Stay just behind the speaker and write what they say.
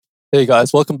Hey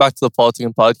guys, welcome back to the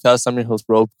Politicin podcast. I'm your host,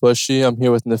 Rob Kushi. I'm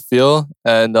here with Nafil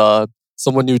and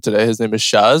someone new today. His name is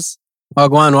Shaz.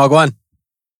 Wagwan.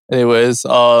 Anyways,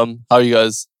 how are you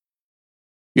guys?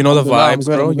 You know the Alhamdulillah, I'm vibes,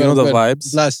 good, bro. I'm You good, know I'm the good.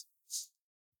 vibes. Bless.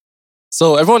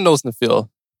 So everyone knows Nafil,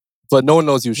 but no one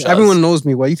knows you, Shaz. Everyone knows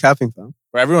me. Why are you capping, fam?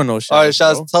 Bro, everyone knows Shaz. All right,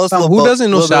 Shaz, bro. tell us Fam, a who little, doesn't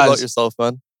know little bit about Shaz? yourself,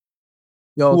 man.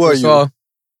 Yo, Who are so,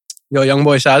 yo, young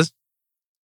boy Shaz.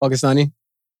 Pakistani.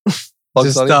 Pakistani,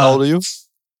 Just, how old are you?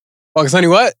 Pakistani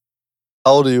what?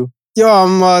 How old are you? Yo,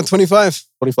 I'm 25.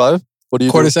 25? What do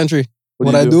you Quarter do? century. What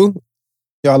What I do?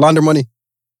 Yo, I launder money.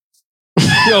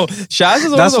 Yo, Shaz is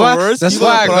one That's of the why- worst that's people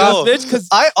why I to got- this bitch because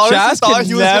I honestly Shaz thought can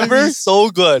he was going to never- be so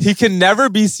good. he can never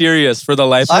be serious for the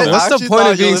life of I him. What's the actually point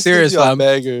thought of you being were serious, listening to a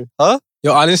fam? Banger. Huh?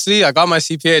 Yo, honestly, I got my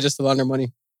CPA just to launder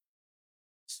money.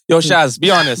 Yo, Shaz,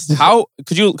 be honest. How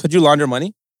could you launder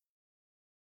money?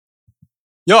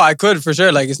 Yo, I could for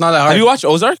sure. Like, it's not that hard. Have you watched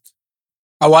Ozark?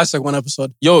 I watched like one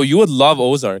episode. Yo, you would love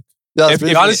Ozark. Yeah, it's If-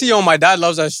 pretty if- funny. Honestly, yo, my dad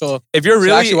loves that show. If you're Should I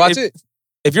really actually watch if, it?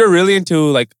 if you're really into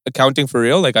like accounting for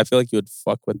real, like I feel like you would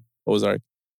fuck with Ozark.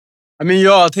 I mean,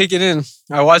 yo, I'll take it in.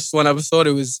 I watched one episode.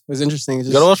 It was interesting. It You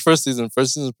just- gotta watch first season.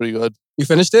 First season is pretty good. you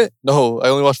finished it? No, I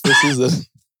only watched first season.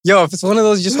 Yo, if it's one of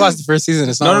those, you just watch the first season.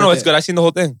 It's not No, worth it's it. good. I've seen the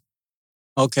whole thing.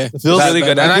 Okay. It feels really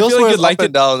good. And I feels feel like where you'd it's like up it.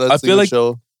 and down. That's I a feel good like-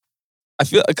 show. I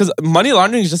feel because money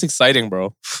laundering is just exciting,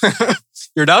 bro.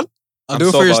 You're done? I'll I'm do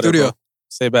it so for your about it, studio. bro.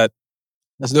 Say bet.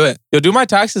 Let's do it. Yo, do my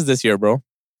taxes this year, bro.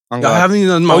 On Yo, I God. haven't even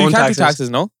done my Oh, own you can't taxes. do taxes,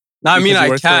 no? No, I mean, because you I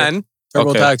work for- can.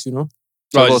 Okay. TurboTax, you know?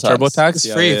 Oh, it's TurboTax. TurboTax? It's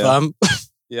Yeah, free, yeah. fam.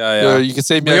 Yeah. You can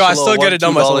save me But yo, I extra still little get it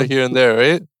done $1-2 myself. here and there,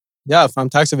 right? Yeah, fam.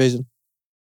 Tax evasion.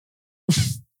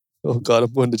 Oh God,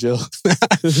 I'm going to jail.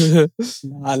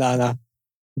 Nah.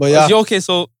 But yeah. Yo, okay,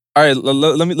 so all right,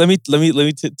 let me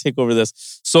take over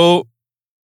this. So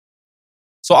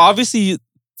obviously,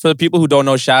 for the people who don't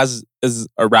know, Shaz is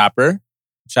a rapper.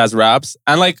 Shaz raps,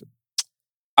 and like,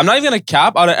 I'm not even gonna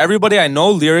cap. Out of everybody I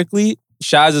know, lyrically,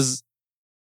 Shaz is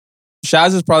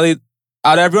probably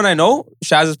out of everyone I know,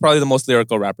 Shaz is probably the most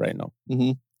lyrical rapper I know.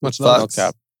 Much No love. Facts.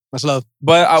 cap. Much love.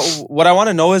 But what I want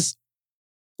to know is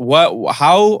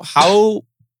how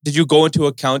did you go into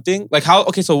accounting? Like how?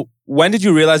 Okay, so when did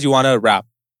you realize you want to rap?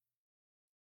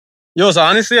 Yo, so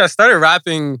honestly, I started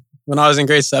rapping when I was in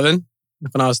grade 7,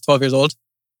 when I was 12 years old.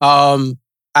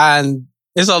 And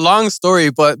it's a long story,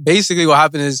 but basically what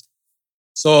happened is,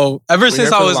 so ever We're since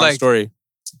here I for the was long like, story.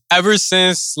 ever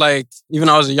since like, even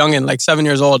I was a youngin', like 7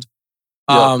 years old,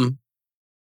 Yeah.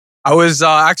 I was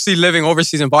actually living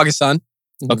overseas in Pakistan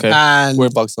Okay. and We're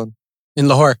in Pakistan. in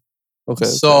Lahore. Okay.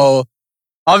 So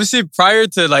obviously prior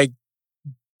to like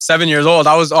 7 years old,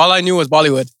 all I knew was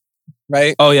Bollywood,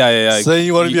 right? Oh yeah. Saying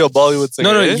you want to be a Bollywood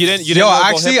singer. No, eh? you didn't. You Yo, didn't know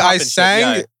about actually, hip-hop I and shit. sang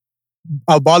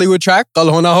Yeah. a Bollywood track, Kal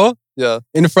Ho Na Ho, Yeah.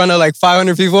 in front of like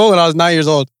 500 people when I was 9 years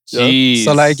old. Yeah. Jeez.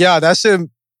 So like, yeah, that shit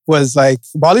was like,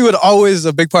 Bollywood always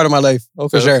a big part of my life,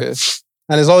 Okay. for sure. Okay.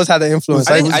 And it's always had the influence.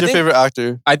 I Like, Who's think- your favorite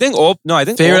actor? I think.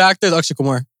 favorite actor is Akshay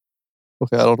Kumar,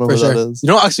 Okay, I don't know for who sure. that is. You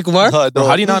know Akshay Kumar? No, I Bro, don't.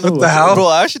 how do you not know? What who the Akshay hell? Kumar Bro,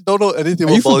 I actually don't know anything Are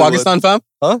about you from Bollywood. Pakistan, fam?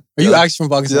 Huh? Are you Yeah. actually from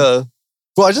Pakistan? Yeah.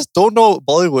 Bro, I just don't know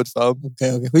Bollywood, fam.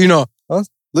 Okay. Who you know?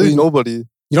 Literally you- nobody.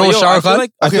 You know But yo, Shah I Rukh feel Khan?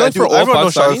 like I Okay, feel like for all everyone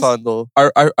knows Shah Rukh Pakistanis, Khan though.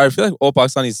 I feel like all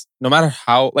Pakistanis, no matter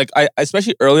how, like I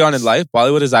especially early on in life,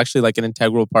 Bollywood is actually like an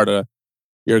integral part of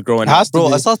your growing It up. has to Bro,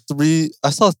 be. I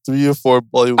saw three or four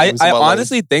Bollywood I movies in my life.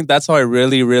 honestly think that's how I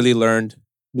really learned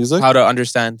Music? how to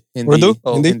understand Hindi. Urdu?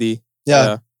 Oh. Hindi.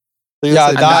 Yeah. Yeah,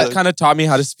 And that kind of taught me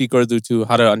how to speak Urdu too,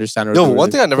 how to understand Urdu. Yo, one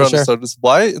really. thing I never For sure. understood is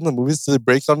why in the movies do they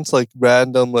break down to like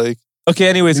random like Okay,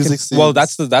 anyways, music well,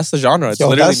 scenes. that's the genre. It's Yo,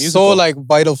 literally that's musical. so like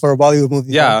vital for a Bollywood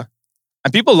movie. yeah,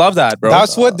 and people love that, bro.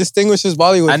 That's what distinguishes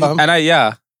Bollywood, fam.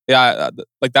 and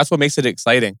like that's what makes it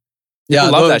exciting. Yeah,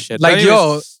 love those- that shit. Like, But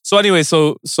yo, So anyway,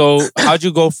 so how'd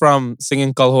you go from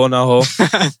singing Kal Ho Na Ho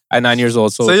at 9 years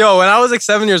old? So yo, when I was like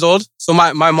 7 years old, so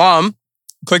my mom,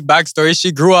 quick backstory,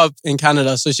 she grew up in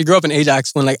Canada. So she grew up in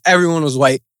Ajax when like everyone was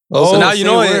white. Oh, So now say you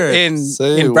know word.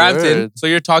 Say in Brampton, word. So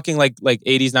you're talking like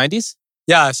 80s, 90s?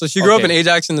 yeah. So she grew up Okay. in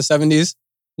Ajax in the 70s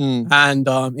Hmm. and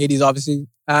 80s, obviously.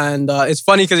 And it's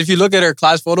funny because if you look at her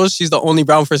class photos, she's the only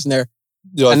brown person there.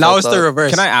 Yo, I And now felt it's that. the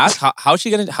reverse. Can I ask how'd she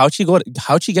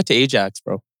get to Ajax,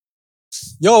 bro?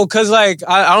 Yo, cause like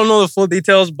I don't know the full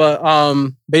details, but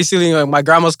basically like my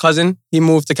grandma's cousin, he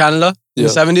moved to Canada in Yeah.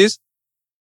 the 70s.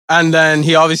 And then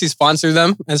he obviously sponsored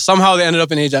them. And somehow they ended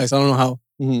up in Ajax. I don't know how.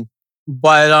 Mhm.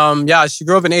 But yeah, she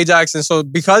grew up in Ajax. And so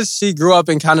because she grew up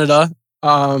in Canada,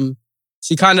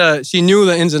 she knew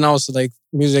the ins and outs of like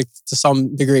music to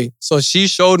some degree. So she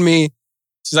showed me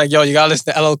She's like, yo, you gotta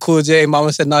listen to LL Cool J.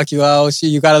 Mama said knock you out.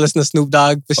 You gotta listen to Snoop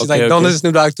Dogg. But she's like, don't listen to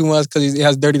Snoop Dogg too much because he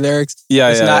has dirty lyrics.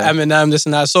 This and that, Eminem, this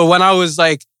and that. So when I was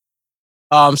like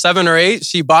 7 or 8,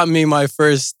 she bought me my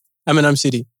first Eminem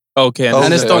CD. Okay.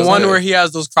 And it's the one where he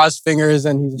has those crossed fingers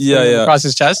and he's across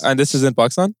his chest. And this is in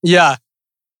Pakistan? Yeah.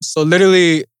 So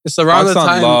literally, it's around the time.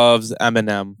 Pakistan loves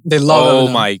Eminem. They love Eminem.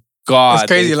 Oh my God. It's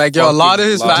crazy. Like, yo, a lot of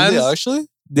his fans. Actually?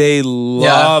 They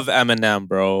love Eminem,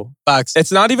 bro. Facts.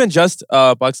 It's not even just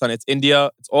Pakistan. It's India.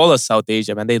 It's all of South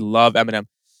Asia, man. They love Eminem.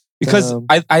 Because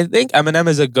I think Eminem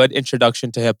is a good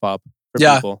introduction to hip-hop for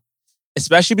people.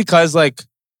 Especially because I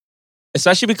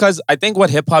think what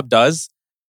hip-hop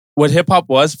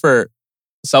was for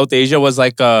South Asia was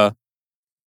like a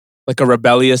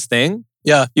rebellious thing.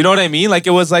 Yeah. You know what I mean? Like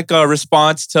it was like a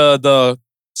response to the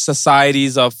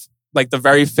societies of like the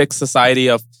very fixed society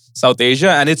of South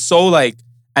Asia. And it's so like,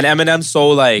 and Eminem's so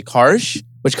like harsh,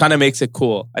 which kind of makes it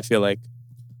cool, I feel like.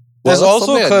 There's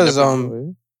also because,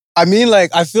 I mean,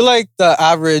 like, I feel like the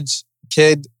average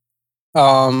kid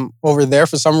over there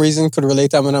for some reason could relate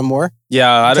to Eminem more.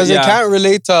 Yeah. Because they can't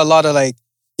relate to a lot of like,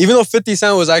 even though 50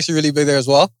 Cent was actually really big there as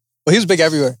well, but he was big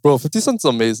everywhere. Bro, 50 Cent's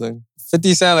amazing.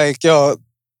 50 Cent, like, yo,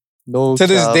 to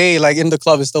this day, like in the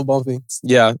club, is still bumping.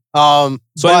 Yeah. So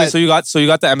you got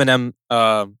the Eminem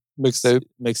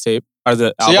mixtape or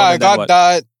the album. So yeah, I got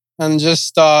that, and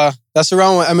just that's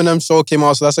around when Eminem's show came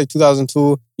out. So that's like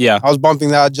 2002. Yeah, I was bumping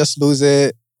that. Just Lose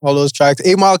It, all those tracks.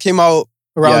 8 Mile came out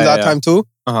around that time too.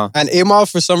 And 8 Mile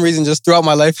for some reason just throughout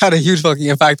my life had a huge fucking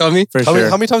impact on me. For sure.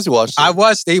 How many times you watched it? I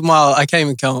watched 8 Mile. I can't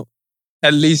even count.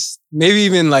 At least maybe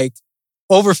even like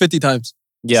over 50 times.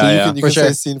 Yeah, so you can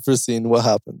say scene for scene what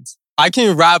happens. I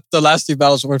can rap the last 3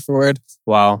 battles word for word.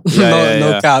 Wow.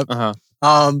 No cap.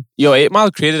 Yo, 8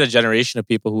 Mile created a generation of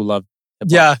people who love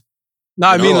hip-hop. Yeah. No,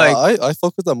 I mean like... I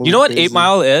fuck with that movie. You know what 8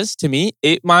 Mile is to me?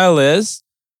 8 Mile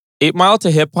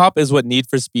to hip-hop is what Need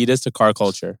for Speed is to car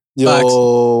culture.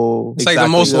 Yo. It's like the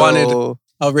most wanted of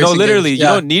racing. No, literally. Games. You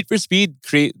know, Need for Speed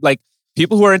create... Like,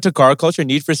 people who are into car culture,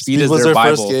 Need for Speed is their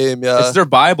Bible. First game, yeah. It's their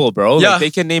Bible, bro. Yeah. Like, they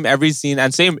can name every scene.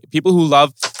 And same, people who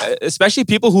love... Especially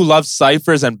people who love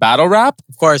ciphers and battle rap.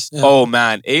 Of course. Yeah. Oh,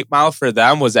 man. 8 Mile for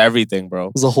them was everything, bro.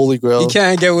 It was a holy grail. He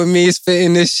can't get with me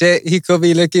spitting this shit. He could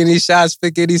be licking these shots,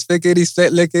 spickety,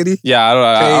 split lickety. Yeah,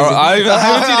 I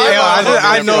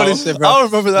know this shit, bro. I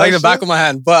don't remember that. Like the back of my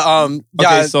hand. But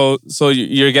Okay, so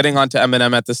you're getting onto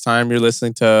Eminem at this time. You're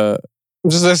listening to... I'm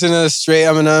just listening to straight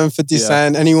Eminem, 50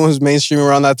 Cent, anyone who's mainstream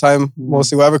around that time,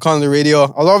 mostly whatever came on the radio.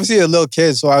 I was obviously a little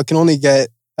kid, so I can only get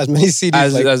as many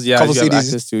CDs, couple CDs.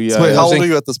 Access to, So wait, how old are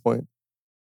you at this point?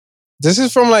 This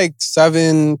is from like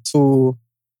 7 to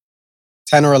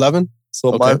 10 or 11.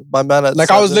 So my man at like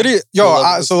 7, I was literally,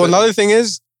 so another thing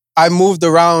is, I moved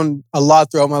around a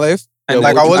lot throughout my life. And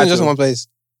like I wasn't just in one place.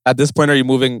 At this point, are you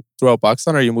moving throughout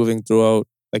Pakistan or are you moving throughout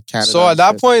like Canada? So at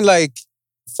that point, like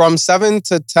from 7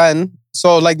 to 10,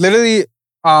 so like literally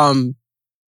 7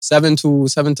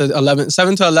 to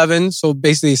 11. So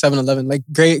basically 7-11, like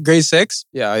grade 6.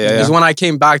 Yeah. Is when I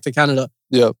came back to Canada.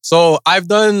 Yeah. So I've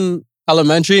done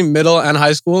elementary, middle, and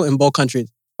high school in both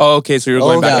countries. Oh, okay. So you're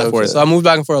going back and forth. So I moved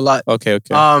back and forth a lot. Okay.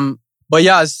 But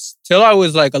yeah, till I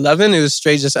was like 11, it was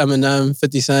straight just Eminem,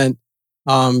 50 Cent,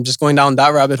 just going down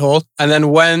that rabbit hole. And then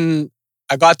when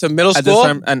I got to middle school. At this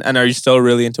time, and are you still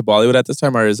really into Bollywood at this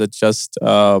time, or is it just?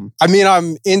 I mean,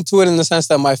 I'm into it in the sense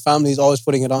that my family's always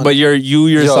putting it on. But you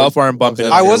yourself aren't bumping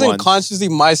it. I wasn't consciously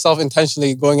myself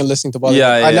intentionally going and listening to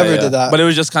Bollywood. I never did that. But it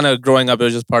was just kind of growing up. It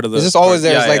was just part of the. It's just always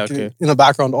there. It's like in the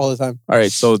background all the time. All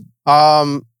right, so.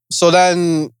 So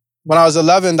then when I was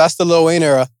 11, that's the Lil Wayne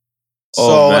era.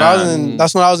 So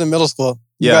that's when I was in middle school.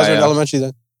 You guys were in elementary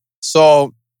then.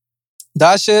 So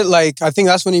that shit, like I think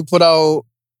that's when he put out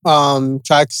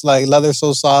tracks like Leather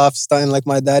So Soft, Stunting Like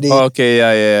My Daddy. Okay,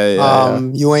 yeah.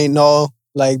 You Ain't Know,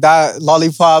 like that,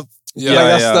 Lollipop.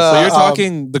 Yeah. So you're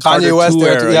talking the Carter West 2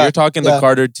 era. You're talking the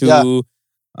Carter 2. Yeah.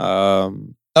 That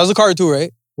was the Carter 2,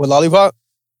 right? With Lollipop?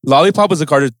 Lollipop was the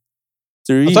Carter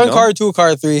 3. I thought Carter 2,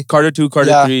 Carter 3. Carter 2,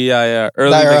 Carter 3, yeah.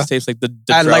 Early mixtapes like the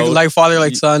and like Father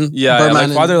Like Son. Yeah,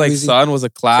 like Father Like Son was a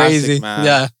classic, crazy, man.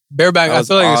 Yeah. Bareback, I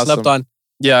feel like it slept on.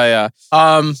 Yeah.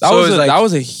 That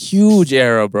was a huge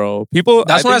era, bro.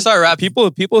 That's when I started rapping.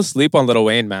 People sleep on Lil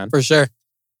Wayne, man. For sure.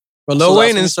 But Lil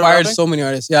Wayne inspired so many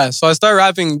artists. Yeah. So I started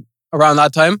rapping around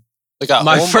that time. Like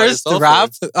my first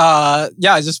rap,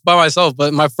 just by myself.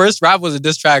 But my first rap was a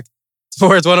diss track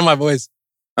towards one of my boys.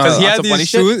 Because he had these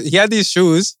shoes. He had these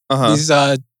shoes. These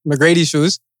McGrady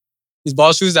shoes. These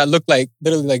ball shoes that look like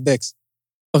literally like dicks.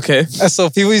 Okay. And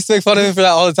so people used to make fun of him for that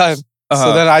all the time.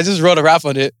 So then I just wrote a rap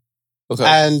on it. Okay.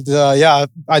 And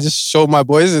I just showed my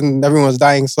boys and everyone was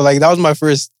dying. So like that was my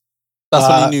first. That's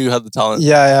when you knew you had the talent.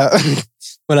 Yeah.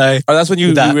 That's when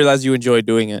you that. realized you enjoyed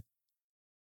doing it.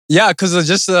 Yeah, because of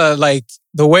just like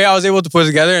the way I was able to put it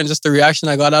together and just the reaction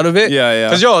I got out of it. Yeah.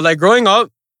 Because like growing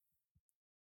up,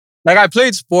 like I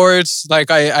played sports,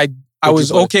 like I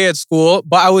was okay at school,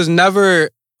 but I was never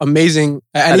amazing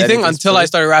at anything until I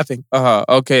started rapping.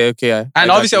 Okay.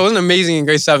 And obviously I wasn't amazing in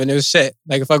grade 7. It was shit.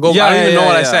 Like if I go, I don't even know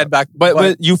what I said back.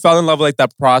 But you fell in love with like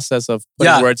that process of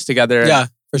putting words together. Yeah,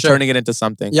 for sure. Turning it into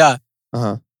something. Yeah.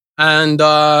 And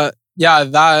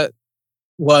that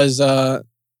was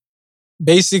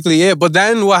basically it. But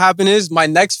then what happened is my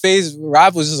next phase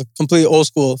rap was just a complete old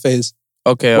school phase.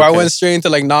 Okay. Where I went straight into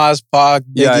like Nas, Pac,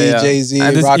 Biggie, Jay-Z.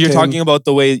 And you're talking about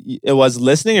the way it was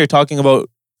listening, or you're talking about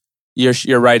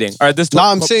your writing? Or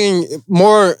I'm saying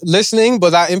more listening,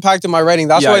 but that impacted my writing.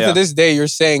 That's why to this day you're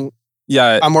saying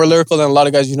I'm more lyrical than a lot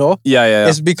of guys you know. Yeah.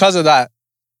 It's because of that.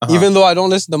 Even though I don't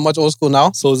listen to much old school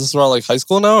now. So is this around like high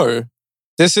school now, or?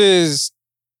 This is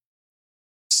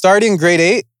starting grade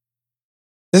 8.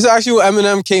 This is actually when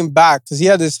Eminem came back because he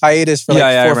had this hiatus for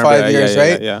like 4 or 5 years,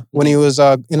 right? Yeah. When he was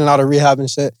in and out of rehab and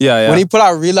shit. Yeah. When he put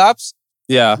out Relapse,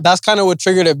 yeah, that's kind of what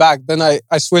triggered it back. Then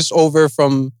I switched over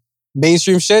from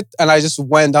mainstream shit and I just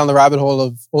went down the rabbit hole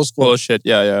of old school. Oh shit,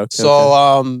 yeah. Okay,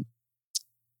 so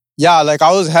like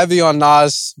I was heavy on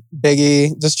Nas,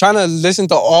 Biggie, just trying to listen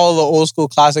to all the old school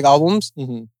classic albums.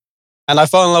 Mm-hmm. And I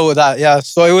fell in love with that. Yeah.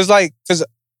 So it was like, because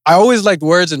I always liked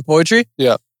words and poetry.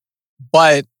 Yeah.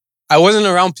 But I wasn't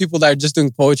around people that are just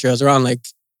doing poetry. I was around like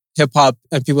hip hop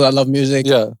and people that love music.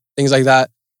 Yeah. Things like that.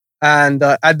 And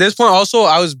at this point also,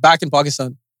 I was back in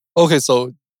Pakistan. Okay,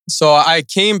 so I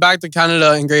came back to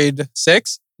Canada in grade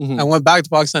 6 and went back to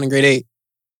Pakistan in grade 8.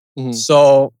 Mm-hmm.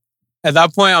 So at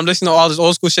that point, I'm listening to all this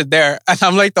old school shit there. And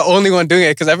I'm like the only one doing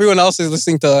it because everyone else is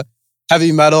listening to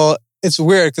heavy metal. It's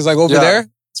weird because like over there,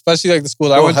 especially like the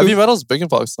school I went to. Heavy metal's big in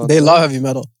Pakistan. They love heavy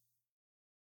metal.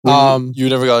 You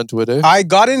never got into it, eh? I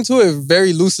got into it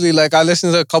very loosely. Like I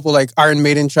listened to a couple like Iron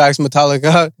Maiden tracks,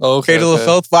 Metallica, Cradle of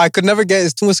Filth, but I could never get.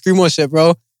 It's too much screamo shit,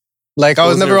 bro. Like I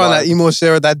was never on that emo shit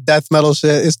or that death metal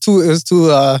shit. It was too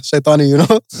shaitani, you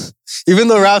know. Even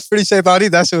though rap's pretty shaitani,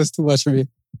 that shit was too much for me.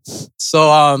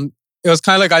 So it was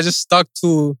kind of like I just stuck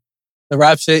to the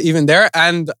rap shit even there,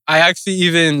 and I actually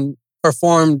even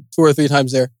performed 2 or 3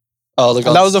 times there. Oh, like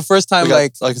that was the first time,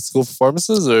 like school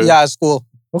performances, or at school.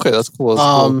 Okay, that's cool.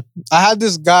 Cool. I had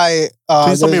this guy.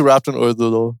 Please tell me you rapped in Urdu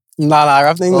though. Nah, I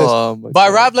rapped in English. But I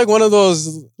rapped like one of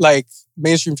those like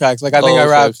mainstream tracks. Like I think I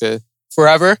rapped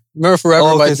Forever. Remember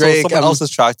Forever by Drake? So someone else's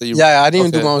track that you. Yeah, I didn't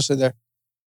even do my own shit there.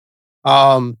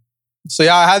 So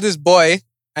yeah, I had this boy,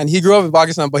 and he grew up in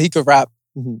Pakistan, but he could rap.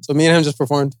 Mm-hmm. So me and him just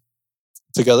performed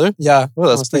together. Yeah. Oh,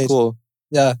 that's pretty cool.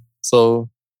 Yeah. So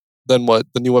then what?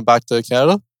 Then you went back to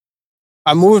Canada?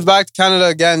 I moved back to Canada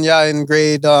again, in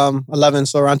grade 11,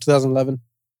 so around 2011.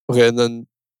 Okay, and then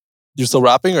you still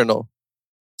rapping or no?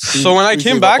 So when I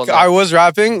came back, I was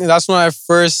rapping. That's when I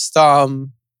first,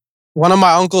 one of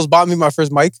my uncles bought me my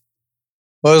first mic.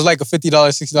 But it was like a $50,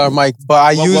 $60 mic. But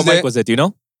I used it. What mic was it? Do you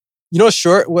know? You know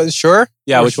Shure?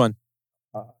 Yeah, which one?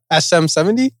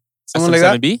 SM70? Something like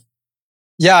that? SM7B?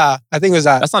 Yeah, I think it was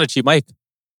that. That's not a cheap mic.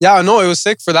 Yeah, no, it was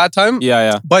sick for that time.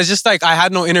 Yeah. But it's just like I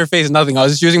had no interface, nothing. I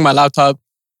was just using my laptop.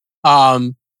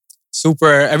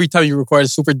 Every time you record,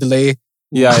 super delay.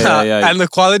 Yeah. And the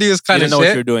quality was kind of shit. You didn't know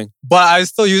what you were doing. But I was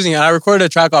still using it. I recorded a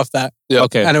track off that. Yeah.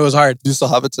 Okay. And it was hard. Do you still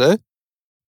have it today?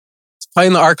 It's probably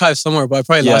in the archive somewhere, but I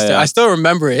probably lost it. I still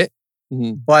remember it.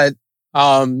 Mm-hmm. But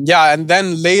and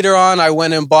then later on, I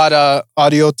went and bought a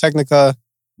Audio Technica.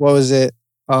 What was it?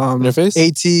 Interface?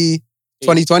 AT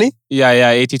 2020? Yeah,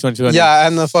 AT 2020. Yeah,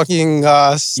 and the fucking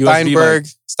Steinberg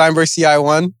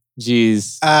CI1.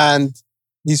 Jeez. And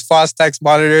these Fostex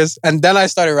monitors. And then I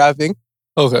started rapping.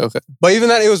 Okay. But even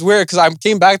then, it was weird because I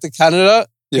came back to Canada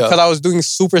because I was doing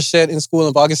super shit in school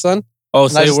in Pakistan. Oh,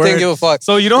 so I just didn't give a fuck.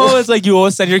 So you know how it's like you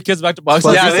always send your kids back to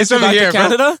Pakistan? Yeah, they sent me here, to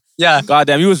Canada? Bro. Yeah.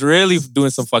 Goddamn, he was really doing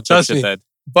some fucked up shit then.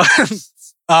 But,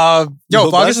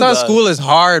 Pakistan school is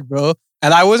hard, bro.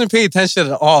 And I wasn't paying attention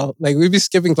at all. Like, we'd be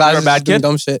skipping classes and doing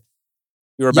dumb shit.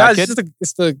 You were a bad kid?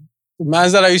 It's the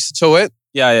mans that I used to chill with.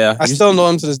 Yeah. I still know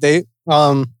them to this day.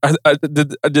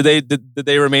 Did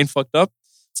they remain fucked up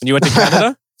when you went to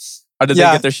Canada? Or did they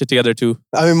get their shit together too?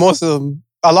 I mean, most of them.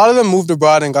 A lot of them moved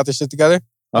abroad and got their shit together.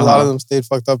 A lot of them stayed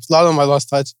fucked up. A lot of them I lost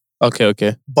touch.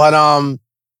 Okay. But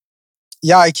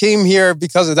I came here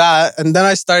because of that. And then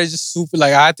I started just super,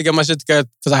 like, I had to get my shit together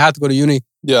because I had to go to uni.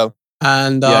 Yeah.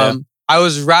 And I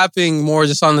was rapping more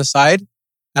just on the side.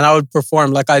 And I would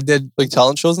perform like I did. Like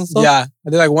talent shows and stuff? Yeah. I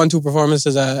did like 1-2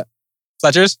 performances at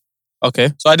Fletcher's.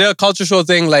 Okay. So I did a culture show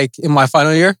thing like in my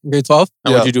final year, grade 12.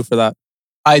 And what'd you do for that?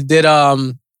 I did,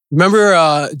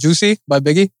 remember Juicy by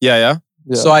Biggie? Yeah.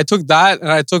 So I took that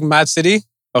and I took Mad City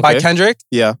by Kendrick.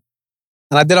 Yeah.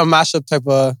 And I did a mashup type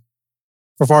of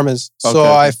performance. So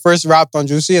Okay. I first rapped on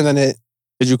Juicy and then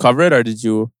Did you cover it or did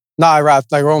you? Nah, I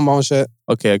rapped, like wrote my own shit.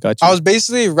 Okay, I got you. I was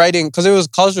basically writing, because it was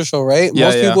culture show, right? Yeah,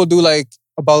 Most yeah. people do like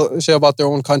shit about their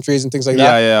own countries and things like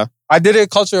that. Yeah. I did a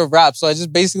culture of rap. So I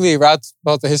just basically rapped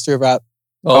about the history of rap.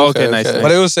 Oh, okay, nice.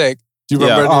 But it was sick. Do you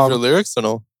remember Yeah. any of your lyrics or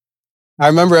no? I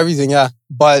remember everything, yeah.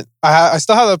 But I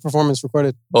still have that performance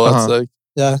recorded. Oh, that's sick.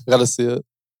 Yeah. I gotta see it.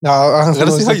 No, I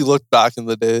gotta see how you looked back in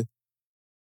the day.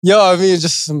 Yo, I mean,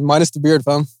 just minus the beard,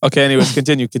 fam. Okay, anyways,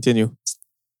 continue.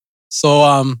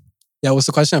 So, yeah, what's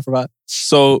the question? I forgot.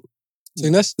 So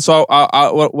Doing this? what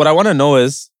I want to know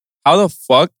is, how the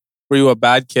fuck were you a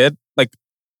bad kid? Like,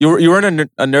 you weren't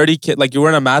a nerdy kid. Like, you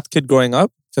weren't a math kid growing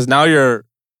up? Because now you're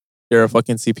a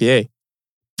fucking CPA.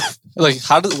 Like,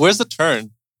 where's the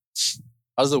turn?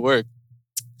 How does it work?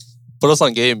 Put us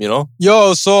on game, you know?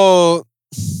 Yo, so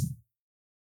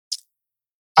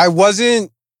I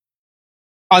wasn't,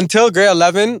 until grade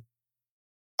 11,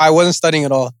 I wasn't studying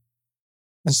at all.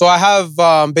 And so I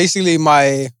have basically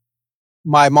my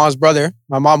mom's brother,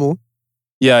 my mamu,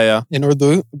 Yeah. in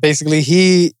Urdu. Basically,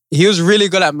 he was really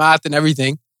good at math and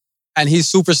everything. And he's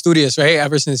super studious, right?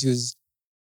 Ever since he was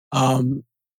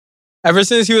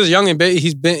young and big,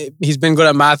 he's been good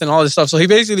at math and all this stuff. So he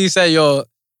basically said, yo,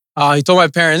 he told my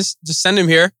parents, just send him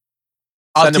here.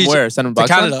 Send him where? Send him to back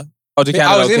Canada. Oh, to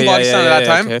Canada. I was in Pakistan at that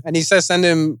time. Okay. And he said, send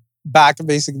him back,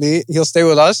 basically. He'll stay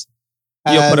with us.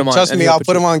 And You'll put him on. trust me, I'll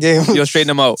put him on game. You'll straighten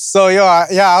him out. So, yo, I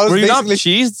was Were you not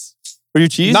basically... cheesed? Were you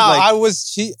cheesed? Nah,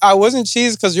 I wasn't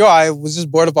cheesed because, yo, I was just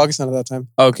bored of Pakistan at that time.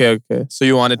 Okay. So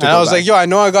you wanted to And go I was back. like, yo, I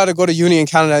know I got to go to uni in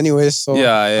Canada anyways, so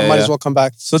I might as well come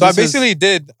back. So I basically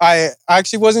did. I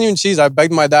actually wasn't even cheesed. I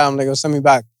begged my dad. I'm like, yo, send me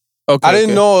back. Okay, I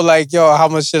didn't know, like, yo, how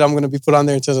much shit I'm going to be put on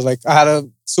there in terms of, like, I had a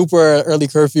super early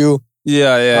curfew.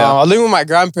 Yeah. I lived with my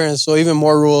grandparents, so even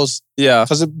more rules. Yeah.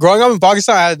 Because growing up in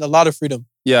Pakistan, I had a lot of freedom.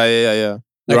 Yeah.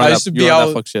 Like, I used to be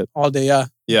out fuck shit. all day, yeah.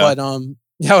 Yeah. But,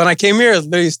 yeah, when I came here, it was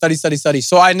literally study.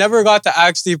 So I never got to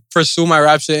actually pursue my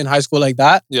rap shit in high school like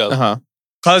that. Yeah.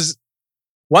 Because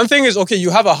one thing is, okay, you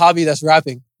have a hobby that's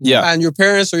rapping. Yeah. And your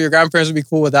parents or your grandparents would be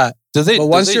cool with that. But But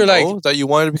once did they you're know like... that you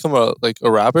wanted to become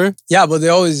a rapper? Yeah, but they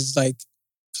always like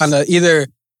kind of either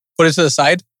put it to the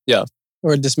side. Yeah.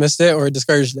 Or dismissed it or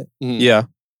discouraged it. Yeah.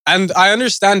 And I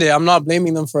understand it. I'm not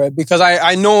blaming them for it. Because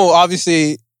I know,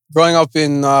 obviously, growing up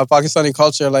in Pakistani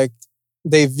culture, like,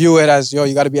 they view it as, yo,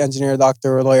 you got to be engineer,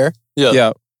 doctor, or lawyer.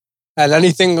 Yeah. And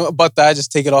anything but that,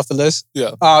 just take it off the list.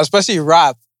 Yeah. Especially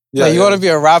rap. Yeah. Like, you want to be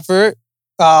a rapper,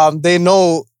 they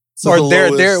know, So or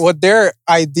the what their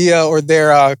idea or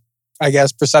their, I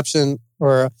guess, perception,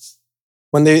 or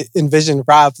when they envision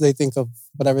rap, they think of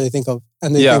whatever they think of.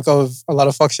 And they think of a lot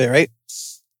of fuck shit, right?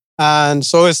 And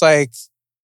so it's like,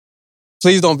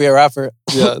 please don't be a rapper.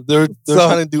 Yeah, they're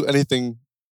trying to do anything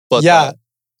but that.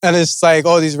 And it's like,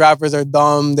 oh, these rappers are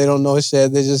dumb. They don't know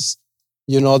shit. They just,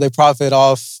 they profit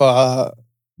off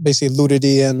basically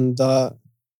ludity and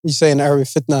you say in Arabic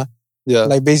fitna. Yeah.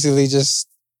 Like basically just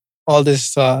all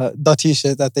this dirty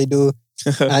shit that they do.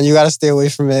 And you got to stay away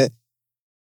from it.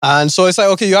 And so it's like,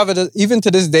 okay, you have it, even to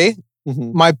this day,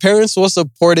 my parents will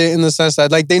support it in the sense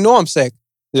that, like, they know I'm sick.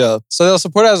 Yeah. So they'll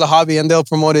support it as a hobby and they'll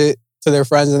promote it to their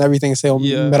friends and everything. Say, oh,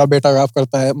 mera beta rap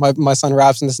karta hai. My son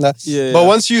raps and this and that. Yeah. But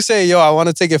once you say, yo, I want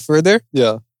to take it further,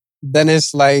 then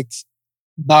it's like,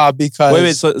 nah, because...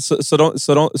 Wait, so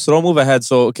don't move ahead.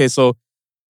 So, okay, so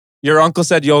your uncle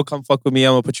said, yo, come fuck with me,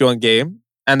 I'm gonna put you on game.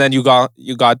 And then you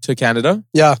got to Canada.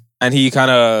 Yeah. And he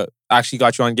kind of actually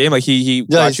got you on game. Like he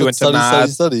got you into math.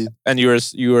 Study. And you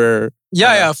were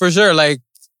Yeah, for sure. Like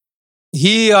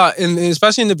he,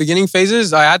 especially in the beginning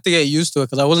phases, I had to get used to it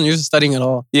because I wasn't used to studying at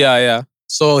all. Yeah.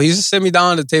 So he used to sit me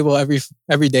down at the table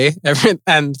every day,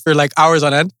 and for like hours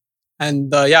on end.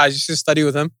 And I used to study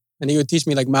with him, and he would teach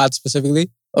me like math specifically.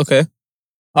 Okay.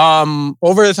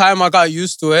 Over the time, I got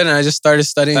used to it, and I just started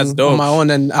studying on my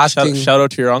own and asking. Shout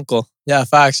out to your uncle. Yeah,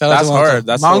 facts. Shout out to my hard. uncle.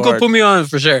 That's my so uncle hard. put me on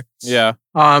for sure. Yeah.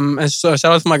 And so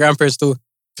shout out to my grandparents too.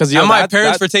 Because my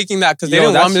parents for taking that because they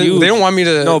didn't want me. They didn't want me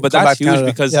to. No, but that's huge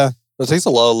because it takes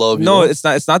a lot of love. No, it's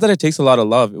not. It's not that it takes a lot of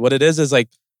love. What it is like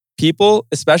people,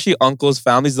 especially uncles,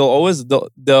 families,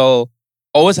 they'll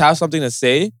always have something to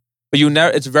say, but you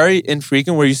never. It's very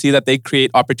infrequent where you see that they create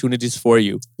opportunities for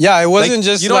you. Yeah, it wasn't like,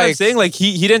 just you know what I'm saying. Like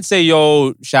he didn't say,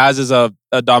 "Yo, Shaz is a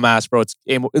dumbass, bro." It's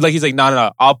game. Like he's like,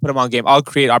 no. I'll put him on game. I'll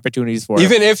create opportunities for him.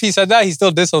 Even if he said that, he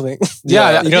still did something.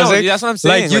 Yeah, you know what I'm saying? That's what I'm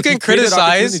saying. Like you can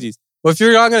criticize. Well, if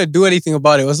you're not gonna do anything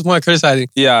about it, what's the point of criticizing?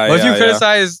 Yeah, But if you yeah.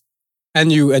 criticize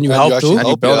and you you help actually too, And you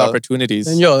help, build yeah. opportunities.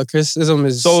 then the criticism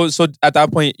is. So at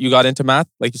that point, you got into math?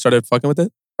 Like you started fucking with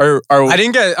it? Or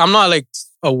I'm not like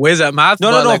a whiz at math. No,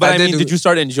 like, but I mean, did you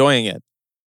start enjoying it?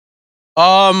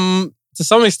 To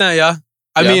some extent, yeah.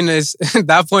 I Yeah. mean, it's at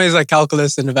that point it's like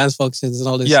calculus and advanced functions and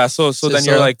all this. Yeah, so then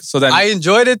you're like, so then I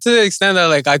enjoyed it to the extent that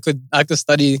like I could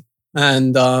study,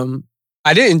 and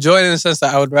I didn't enjoy it in the sense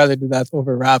that I would rather do that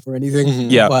over rap or anything.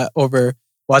 Mhm. Yeah. But over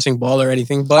watching ball or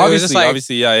anything. But it was just like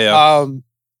obviously, yeah.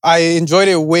 I enjoyed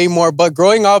it way more. But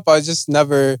growing up, I just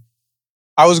never.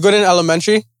 I was good in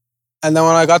elementary, and then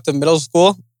when I got to middle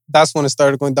school, that's when it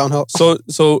started going downhill. So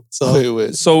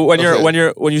Wait. So when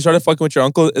Okay. when you started fucking with your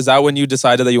uncle, is that when you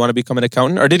decided that you want to become an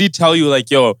accountant, or did he tell you like,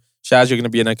 "Yo, Shaz, you're gonna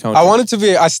be an accountant"? I wanted to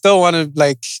be. I still want to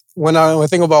like when I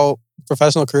think about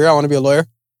professional career, I want to be a lawyer.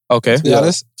 Okay. To be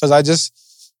honest, because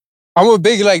I'm a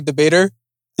big like debater.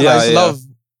 And I just love.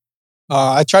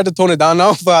 I tried to tone it down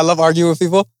now, but I love arguing with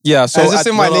people. Yeah. So And it's just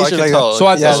in my I nature. can Like, tell. so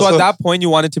at Yeah, so- that point, you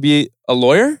wanted to be a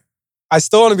lawyer. I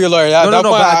still want to be a lawyer. Yeah, No, at that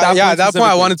point, but at that point at that point, I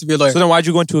specifically. wanted to be a lawyer. So then, why'd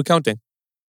you go into accounting?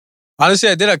 Honestly,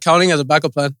 I did accounting as a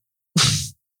backup plan.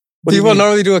 What do you People mean?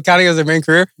 normally do accounting as their main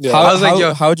career. Yeah. How, I was like,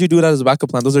 yo, how'd you do that as a backup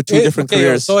plan? Those are two different okay, yo,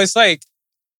 careers. So it's like,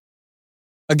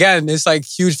 again, it's like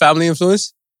huge family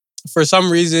influence. For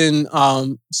some reason,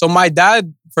 so my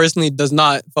dad personally does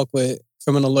not fuck with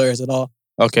criminal lawyers at all.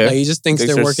 Okay. Like, he just thinks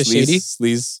their work is shady.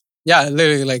 Sleaze. Yeah,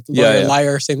 literally, like Yeah, lawyer, yeah.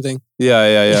 liar, same thing. Yeah,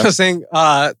 You know yeah. what I'm saying?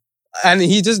 And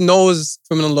he just knows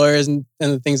criminal lawyers and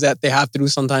the things that they have to do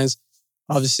sometimes.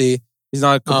 Obviously, He's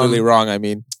not completely wrong. I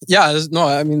mean, yeah. No,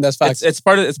 I mean that's facts. it's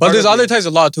part of. It's But part there's of other types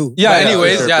of law too. Yeah, But yeah,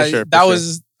 anyways, for sure, yeah, for sure, that for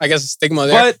was I guess a stigma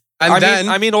there. But and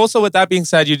I mean, also with that being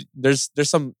said, there's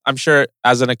some. I'm sure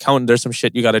as an accountant, there's some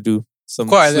shit you got to do. Some of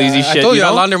course, sleazy shit. I told you I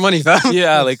know? launder money, fam.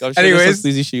 Yeah, like I'm sure there's some Anyways,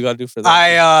 sleazy shit you got to do for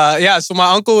that. So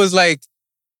my uncle was like,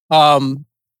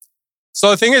 so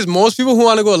the thing is, most people who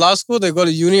want to go to law school, they go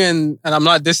to uni and I'm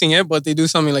not dissing it, but they do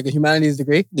something like a humanities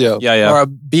degree Yeah. Yeah. or a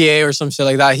BA or some shit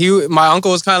like that. My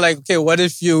uncle was kind of like, okay, what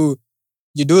if you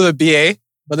do the BA,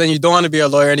 but then you don't want to be a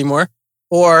lawyer anymore,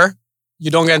 or you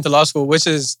don't get into law school, which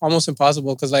is almost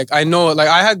impossible because like I know, like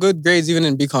I had good grades even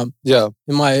in BCom Yeah.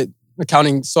 in my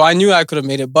accounting, so I knew I could have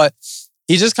made it. But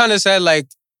he just kind of said like,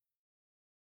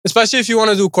 especially if you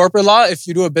want to do corporate law, if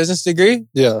you do a business degree,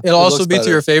 Yeah. it'll It also looks be to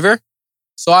better. your favor.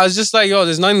 So I was just like, yo,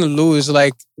 there's nothing to lose.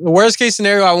 Like the worst case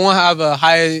scenario, I won't have a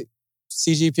high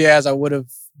CGPA as I would have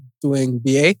doing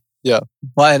BA. Yeah.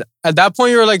 But at that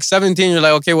point, you're like 17. You're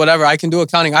like, okay, whatever. I can do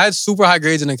accounting. I had super high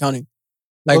grades in accounting.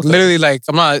 Like Okay. literally, like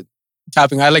I'm not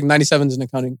capping. I had like 97s in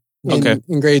accounting.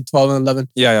 In grade 12 and 11.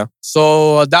 Yeah.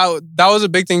 So that was a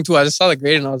big thing too. I just saw the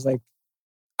grade and I was like,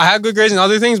 I had good grades in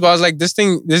other things, but I was like, this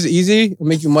is easy. It'll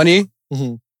make you money.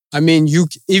 Mhm. I mean,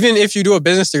 even if you do a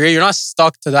business degree, you're not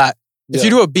stuck to that. If Yeah. you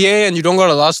do a BA and you don't go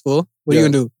to law school, what are you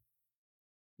gonna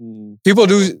do? People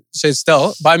do shit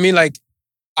still, but I mean, like,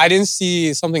 I didn't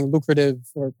see something lucrative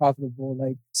or profitable.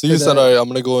 Like, So you said, all right, I'm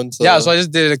going to go into... yeah, so I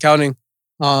just did accounting.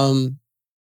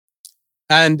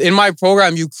 And in my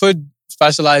program, you could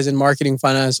specialize in marketing,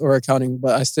 finance, or accounting,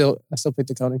 but I still picked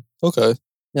accounting. Okay.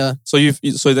 So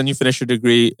then you finished your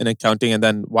degree in accounting, and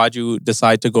then why'd you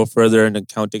decide to go further in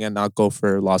accounting and not go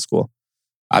for law school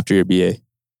after your BA?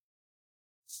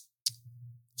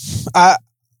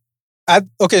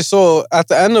 So at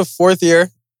the end of fourth year,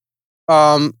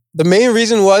 the main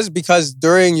reason was because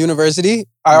during university,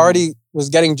 I already was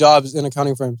getting jobs in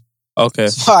accounting firms. Okay.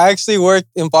 So I actually worked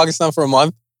in Pakistan for a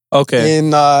month Okay.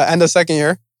 in end of second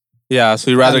year. Yeah. So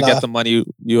you rather And, get the money.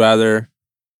 You rather.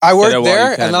 I it worked while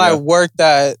there you can, and then yeah. I worked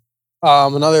at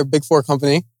another Big Four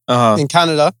company in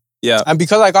Canada. Yeah. And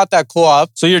because I got that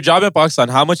co-op, So your job in Pakistan,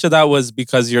 how much of that was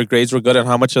because your grades were good, and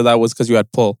how much of that was because you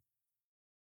had pull?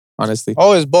 Honestly.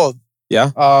 always both.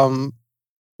 Yeah.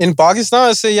 In Pakistan,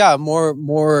 I'd say, yeah,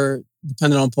 more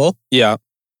dependent on pull. Yeah.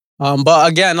 But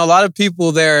again, a lot of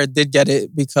people there did get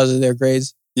it because of their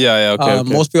grades. Yeah. Okay.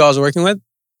 Most people I was working with.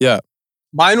 Yeah.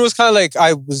 Mine was kind of like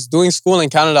I was doing school in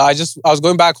Canada. I was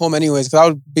going back home anyways because I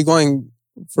would be going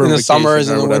For in the vacation summers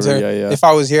or and the whatever. winter. Yeah. If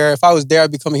I was here, if I was there,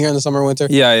 I'd be coming here in the summer, winter.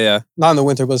 Yeah. Not in the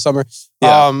winter, but the summer.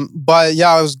 Yeah. But yeah,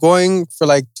 I was going for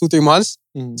like 2-3 months.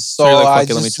 So you're like, I fuck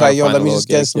it, let me just try to like, yo, find let a me little just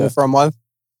get gig, something yeah. for a month.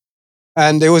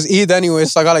 And it was Eid anyway,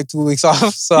 so I got like 2 weeks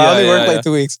off. So I Yeah, only worked yeah. like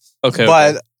 2 weeks. Okay.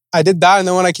 But I did that, and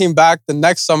then when I came back the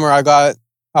next summer, I got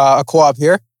a co-op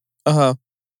here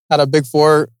at a Big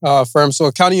Four firm. So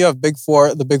accounting, you have Big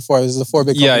Four. The Big Four. This is the 4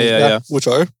 big companies. Yeah. Which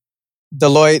are?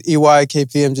 Deloitte, EY,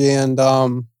 KPMG, and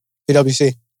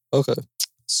PwC. Okay.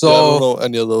 So Yeah, I don't know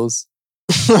any of those.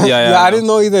 Yeah, I didn't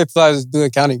know either until I was doing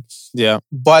accounting. Yeah.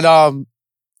 But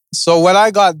So when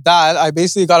I got that, I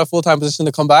basically got a full-time position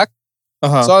to come back.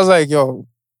 Uh-huh. So I was like, yo,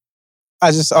 I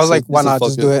was like, why not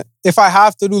just do it? If I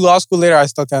have to do law school later, I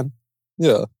still can.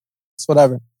 Yeah. It's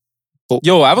whatever.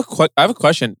 Yo, I have a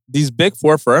question. These big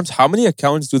 4 firms, how many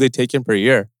accountants do they take in per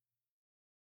year?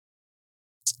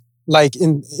 Like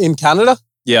in Canada?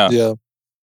 Yeah. Yeah.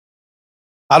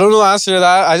 I don't know the answer to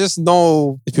that. I just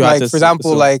know, If you had like, to for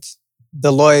example, assume. like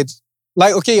Deloitte.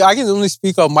 Like, okay, I can only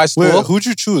speak of my school. Wait, who'd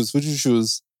you choose? Who'd you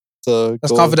choose?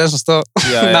 That's confidential stuff.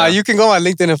 Yeah, Nah, yeah. you can go on my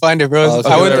LinkedIn and find it, bro. Okay,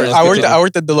 I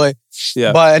worked at Deloitte.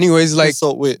 Yeah. But anyways, like,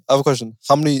 so wait, I have a question.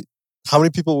 How many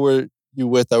people were you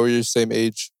with that were your same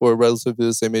age or relatively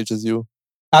the same age as you?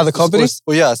 at the company,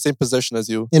 Well, yeah, same position as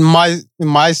you. in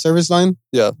my service line,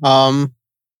 Yeah. um,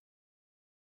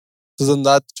 So then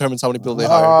that determines how many people they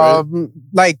hire, right?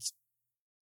 like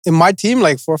in my team,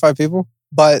 like 4 or 5 people,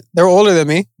 but they're older than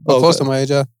me, but close Okay. to my age,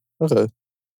 yeah. Okay.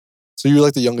 So you're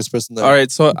like the youngest person there. All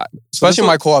right. So Especially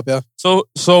my co-op, yeah. So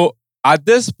at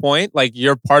this point, like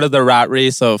you're part of the rat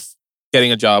race of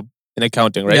getting a job in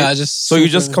accounting, right? Yeah, just So you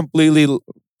just completely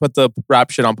put the rap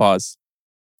shit on pause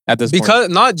at this point. because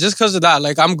not just because of that.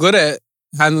 Like I'm good at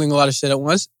handling a lot of shit at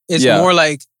once. It's Yeah. more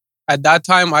like at that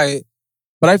time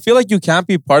But I feel like you can't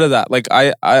be part of that. Like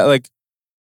I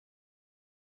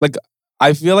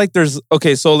feel like there's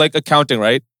okay, so like accounting,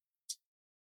 right?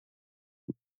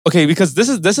 Okay, because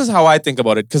this is how I think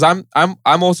about it. Because I'm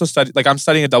also I'm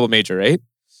studying a double major, right?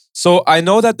 So I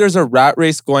know that there's a rat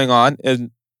race going on in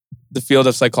the field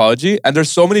of psychology, and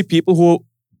there's so many people who,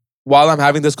 while I'm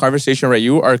having this conversation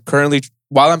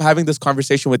while I'm having this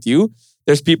conversation with you,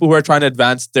 there's people who are trying to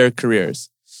advance their careers.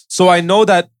 So I know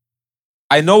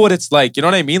what it's like. You know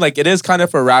what I mean? Like it is kind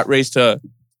of a rat race to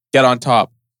get on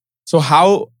top. So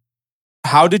how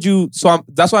did you? So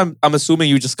that's why I'm assuming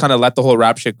you just kind of let the whole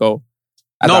rap shit go.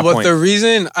 no, but the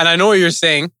reason, and I know what you're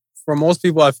saying, for most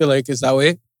people, I feel like it's that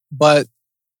way. But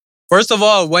first of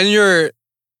all, when you're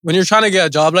trying to get a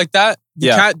job like that, you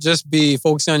can't just be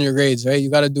focusing on your grades, right? You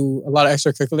got to do a lot of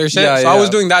extracurricular shit. Yeah, so I was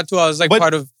doing that too. I was like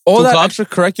part of all two that clubs.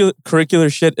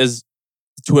 extracurricular shit is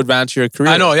to advance your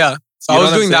career. I know, yeah. So You I know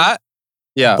was what I'm doing saying? that.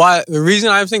 Yeah. But the reason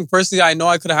I'm saying personally, I know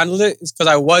I could have handled it is because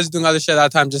I was doing other shit at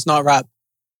that time, just not rap.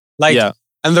 Like, Yeah.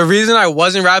 And the reason I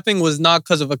wasn't rapping was not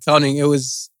because of accounting. It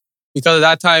was because at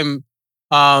that time,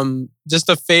 just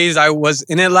the phase I was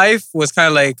in life was kind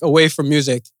of like away from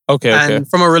music. Okay. And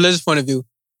from a religious point of view.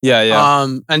 Yeah. Yeah.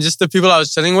 And just the people I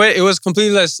was chilling with, it was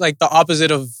completely less like the opposite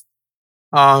of,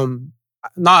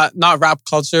 not rap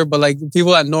culture, but like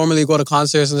people that normally go to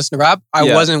concerts and listen to rap.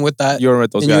 I wasn't with that. You were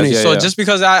with those in guys. uni. Yeah, so yeah. just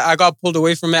because I got pulled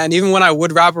away from it, and even when I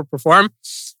would rap or perform,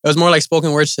 it was more like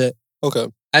spoken word shit. Okay.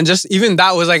 And just even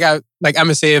that was like like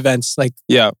MSA events, like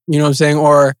Yeah. you know what I'm saying,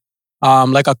 or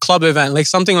like a club event, like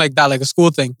something like that, like a school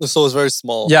thing. So it's very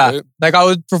small. Yeah, Right? like I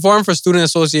would perform for student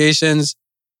associations.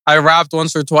 I rapped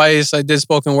once or twice. I did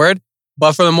spoken word,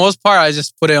 but for the most part, I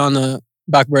just put it on the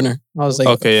back burner. I was like,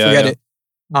 forget it.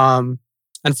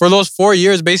 And for those 4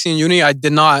 years, basically in uni, I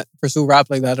did not pursue rap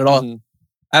like that at all. Mhm.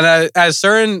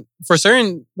 And for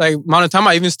certain like amount of time,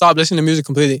 I even stopped listening to music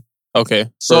completely. Okay.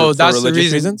 So For that's the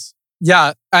religious reason. reasons?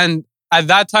 Yeah, and at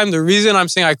that time, the reason I'm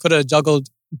saying I could have juggled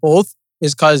both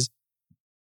is because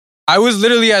I was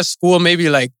literally at school maybe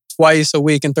like twice a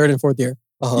week in 3rd and 4th year.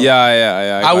 Uh-huh.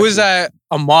 Yeah. I was at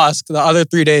a mosque the other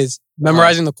 3 days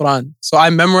memorizing the Quran. So I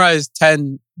memorized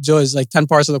 10 juz, like 10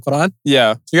 parts of the Quran.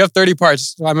 Yeah. So you have 30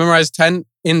 parts. So I memorized 10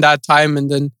 in that time, and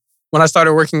then when I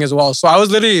started working as well. So I was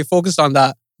literally focused on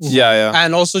that. Yeah.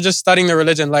 And also just studying the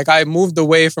religion. Like I moved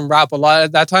away from rap a lot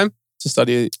at that time. To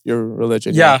study your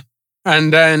religion. Yeah.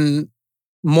 And then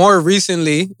more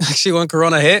recently, actually when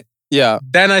Corona hit, Yeah.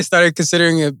 then I started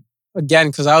considering it again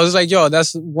because I was like, yo,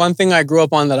 that's one thing I grew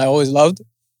up on that I always loved.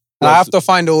 And I have to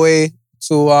find a way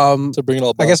to bring it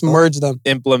all back. I guess merge them.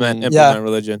 Implement Yeah.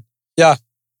 religion. Yeah.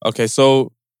 Okay.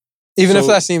 So Even if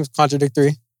So- that seems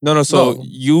contradictory. no. So No.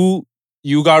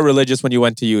 you got religious when you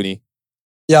went to uni.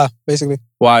 Yeah, basically.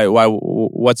 Why?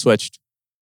 What switched?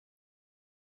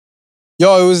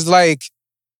 Yo, it was like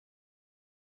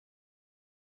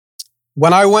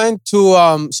when I went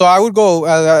to so I would go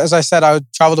as I said, I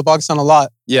would travel to Pakistan a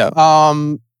lot. Yeah.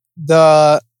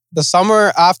 The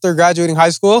summer after graduating high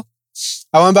school,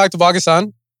 I went back to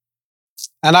Pakistan,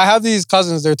 and I have these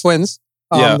cousins. They're twins.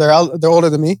 Yeah. They're older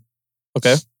than me.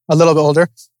 Okay. A little bit older.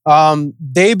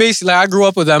 They basically, I grew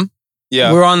up with them.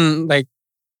 Yeah. We were on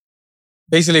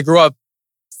basically grew up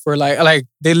for like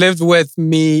they lived with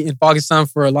me in Pakistan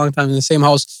for a long time in the same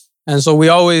house, and so we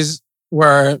always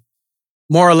were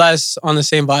more or less on the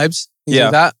same vibes. Things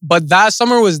like that. But that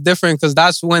summer was different because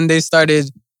that's when they started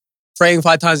praying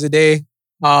 5 times a day.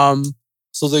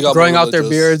 So they got growing more out their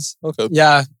religious. beards. Okay.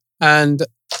 Yeah. And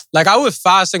like I would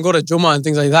fast and go to Jummah and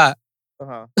things like that.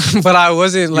 But I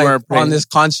wasn't like weren't praying? on this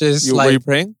conscious Were like you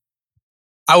praying?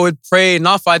 I would pray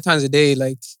not 5 times a day,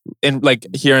 like In like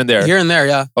here and there. here and there,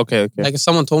 yeah. Okay. Like if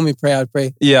someone told me pray, I'd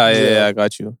pray. Yeah, I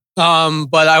got you.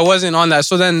 But I wasn't on that.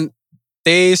 So then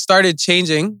they started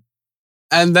changing.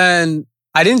 And then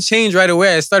I didn't change right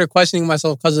away. I started questioning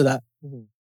myself because of that. Mhm.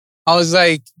 I was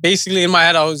like, basically in my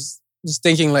head, I was just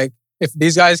thinking like, if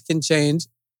these guys can change,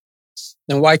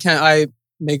 then why can't I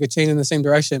make a change in the same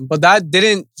direction? But that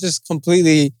didn't just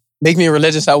completely make me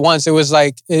religious at once. It was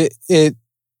like, it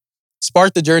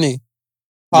sparked the journey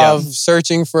of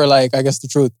searching for like, I guess the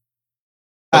truth.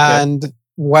 Okay. And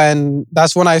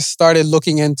that's when I started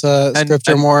looking into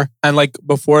scripture more. And like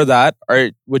before that,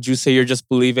 or would you say you're just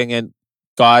believing in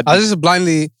God? I was just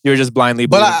blindly. You're just blindly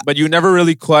But believing. But you never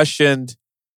really questioned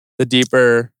the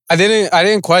deeper. I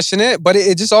didn't question it, but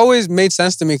it just always made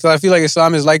sense to me because I feel like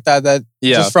Islam is like that. That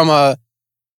just from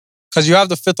because you have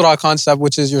the fitrah concept,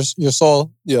 which is your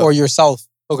soul or yourself.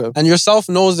 Okay. And yourself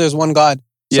knows there's one God.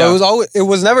 So it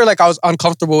was never like I was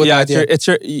uncomfortable with the idea.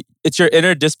 It's your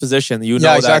inner disposition. You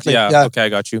know exactly. that. Yeah. Okay, I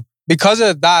got you. Because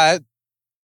of that,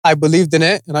 I believed in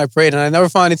it and I prayed and I never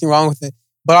found anything wrong with it.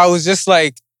 But I was just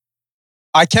like,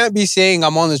 I can't be saying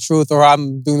I'm on the truth or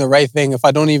I'm doing the right thing if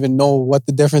I don't even know what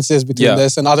the difference is between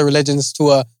this and other religions to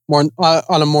a more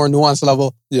on a more nuanced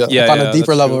level, on a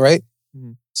deeper level, right?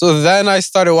 Mm-hmm. So then I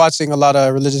started watching a lot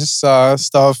of religious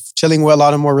stuff, chilling with a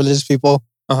lot of more religious people.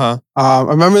 I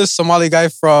remember this Somali guy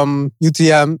from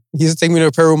UTM. He used to take me to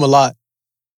a prayer room a lot.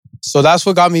 So that's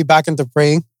what got me back into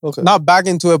praying. Okay. Not back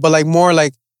into it, but like more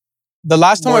like the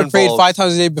last time More I prayed involved. 5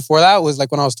 times a day before that was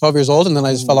like when I was 12 years old and then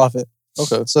I just fell off it.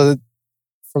 Okay. So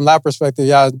from that perspective,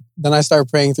 then I started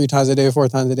praying 3 times a day, 4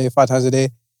 times a day, 5 times a day.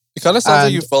 It kind of sounds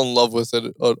like you fell in love with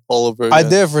it all over again. I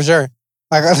did for sure.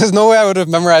 Like there's no way I would have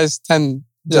memorized 10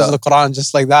 just the Quran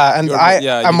just like that. And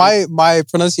my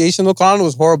pronunciation of the Quran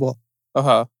was horrible.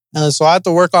 And so I had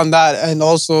to work on that and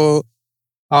also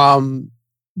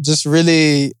just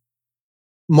really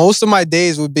most of my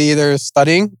days would be either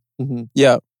studying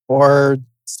or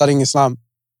studying Islam.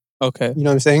 Okay. You know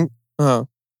what I'm saying?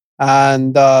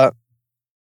 And I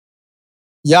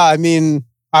mean,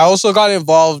 I also got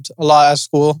involved a lot at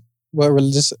school with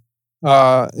religious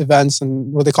events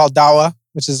and what they call dawah,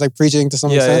 which is like preaching to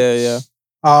some extent.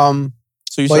 So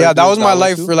you that was my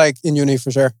life for like in uni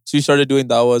for sure. So you started doing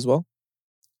dawah as well?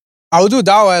 I would do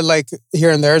dawah like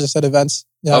here and there, just at events.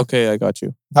 Yeah. Okay, I got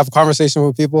you. Have a conversation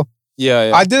with people.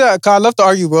 Yeah. I did that 'cause I love to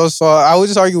argue, bro. So I would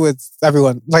just argue with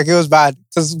everyone. Like it was bad.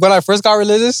 Because when I first got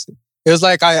religious, it was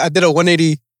like I did a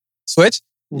 180 switch.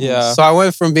 Yeah. So I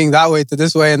went from being that way to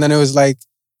this way. And then it was like,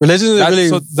 religion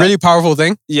is a really powerful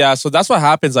thing. Yeah, so that's what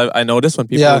happens. I noticed when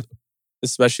people,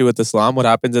 especially with Islam, what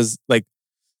happens is like,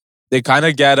 they kind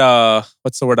of get,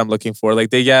 what's the word I'm looking for? Like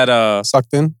they get...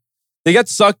 sucked in. They get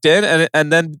sucked in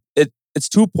and then it's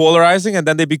too polarizing and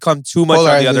then they become too much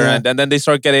on the other end. And then they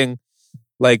start getting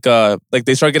like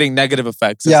they start getting negative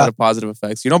effects instead of positive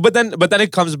effects, you know? But then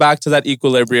it comes back to that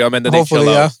equilibrium and then Hopefully,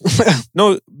 they chill out.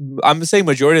 No, I'm saying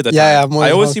majority of the time.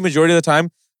 I always see majority of the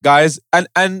time, guys,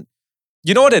 and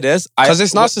you know what it is? Because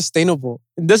it's not sustainable.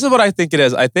 This is what I think it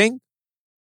is. I think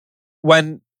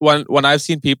when I've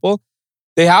seen people,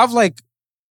 they have like,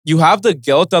 you have the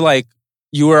guilt that like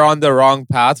you were on the wrong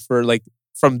path for like,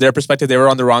 from their perspective, they were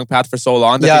on the wrong path for so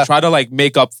long that they try to like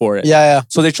make up for it.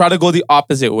 So they try to go the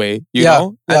opposite way, you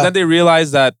know? And then they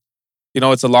realize that, you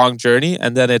know, it's a long journey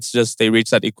and then it's just, they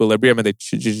reach that equilibrium and they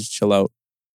just chill out.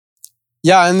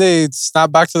 Yeah, and they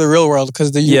snap back to the real world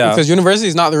because university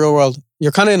is not the real world.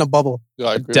 You're kind of in a bubble. Yeah,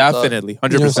 I agree Definitely,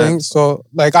 100%. You know what I'm saying? So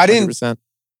like I 100%.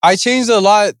 I changed a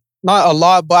lot, not a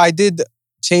lot, but I did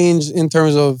change in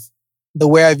terms of the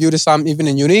way I viewed Islam even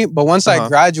in uni. But once I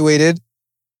graduated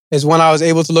is when I was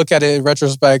able to look at it in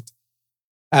retrospect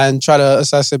and try to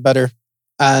assess it better.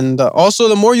 And also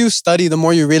the more you study, the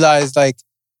more you realize like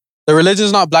the religion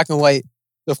is not black and white.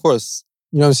 Of course.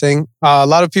 You know what I'm saying? A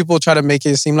lot of people try to make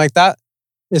it seem like that.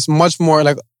 It's much more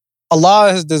like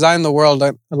Allah has designed the world.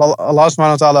 Like Allah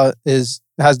subhanahu wa ta'ala has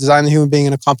designed the human being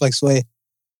in a complex way.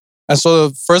 And so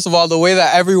first of all, the way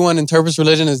that everyone interprets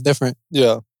religion is different.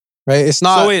 Yeah. Right? It's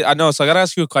not... So wait, I know. So I got to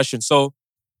ask you a question. So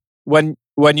when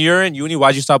you're in uni,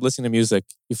 why'd you stop listening to music?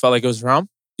 You felt like it was wrong?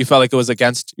 You felt like it was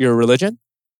against your religion?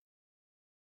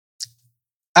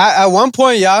 At one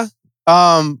point, yeah.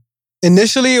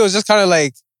 Initially, it was just kind of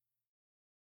like,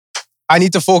 I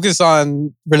need to focus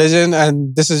on religion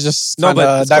and this is just kind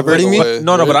of diverting me. But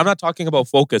I'm not talking about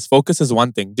focus. Focus is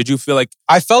one thing. Did you feel like...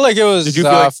 I felt like it was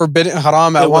forbidden,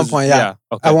 haram at one point, yeah.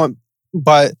 Okay.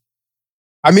 But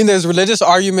I mean, there's religious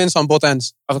arguments on both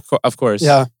ends. Of course.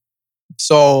 Yeah.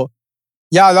 So,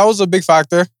 yeah, that was a big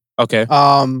factor. Okay.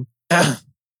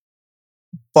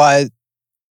 But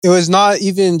it was not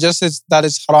even just that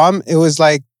it's haram. It was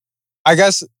like, I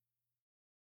guess,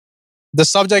 the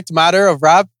subject matter of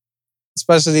rap,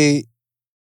 especially,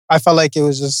 I felt like it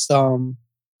was just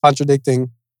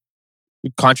contradicting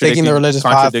taking the religious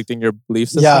contradicting path. your belief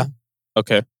system. Yeah.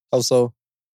 Okay. How so?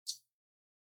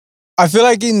 I feel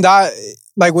like in that,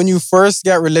 like when you first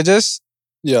get religious,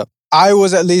 Yeah. I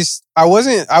was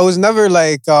never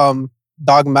like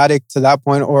dogmatic to that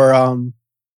point or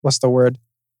what's the word?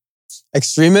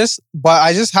 Extremist. But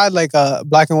I just had like a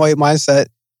black and white mindset.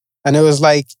 And it was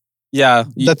like, Yeah.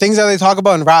 the things that they talk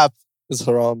about in rap. It's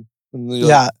haram. And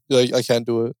Yeah. You're like, I can't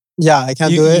do it. Yeah, I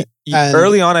can't do it. And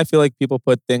Early on, I feel like people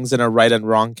put things in a right and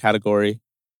wrong category.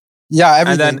 yeah,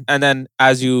 everything. And then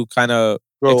as you kind of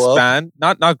Grow up. expand,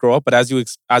 not grow up, but as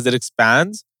it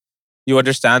expands, you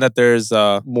understand that there's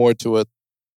More to it.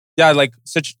 yeah, like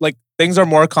such like things are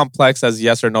more complex as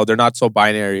yes or no. They're not so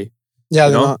binary. Yeah,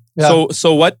 You they're know? not. Yeah.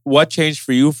 So what changed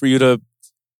for you to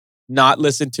not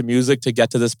listen to music to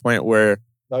get to this point where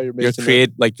Now you're making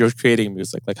you're creating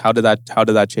music? Like how did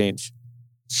that change?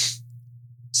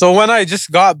 So when I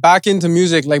just got back into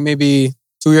music, like maybe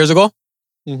 2 years ago.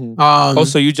 Mm-hmm.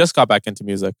 So you just got back into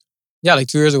music. Yeah, like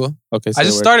 2 years ago. Okay. I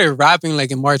just started rapping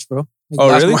like in March, bro. Like Oh,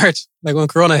 last really? March, like when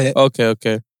Corona hit.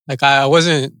 Okay. Like I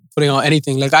wasn't putting out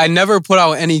anything. Like I never put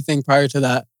out anything prior to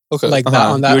that. Okay. Like that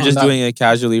on that. You were on just that. doing it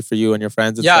casually for you and your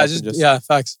friends. And Yeah, stuff, just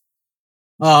facts.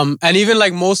 And even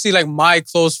like mostly like my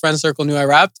close friend circle knew I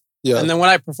rapped. Yeah. And then when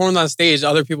I performed on stage,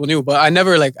 other people knew, but I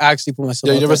never like actually put myself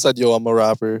Yeah, out you never there. said, yo, I'm a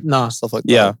rapper. Nah. Stuff like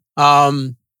Yeah.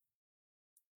 that.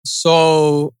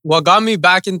 So what got me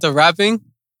back into rapping,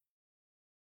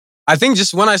 I think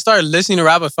just when I started listening to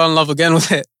rap, I fell in love again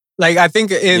with it. Like I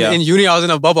think in uni, I was in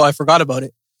a bubble. I forgot about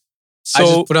it. I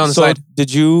just put it on the side.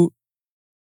 Did you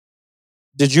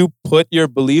put your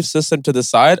belief system to the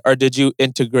side, or did you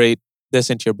integrate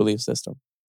this into your belief system?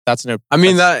 I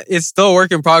mean that it's still a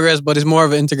work in progress, but it's more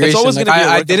of an integration. It's always like going to be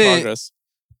a I work in didn't. progress.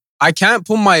 I can't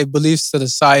put my beliefs to the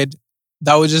side.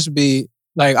 That would just be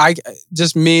like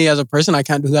just me as a person. I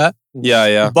can't do that.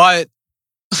 Yeah. But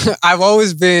I've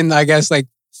always been, I guess, like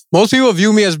most people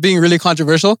view me as being really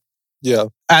controversial. Yeah.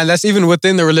 And that's even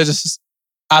within the religious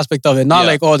aspect of it. Not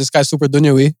like, oh, this guy's super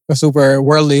dunyawi or super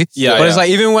worldly. Yeah. But it's like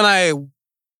even when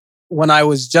I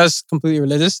was just completely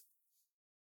religious,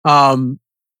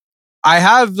 I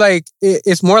have like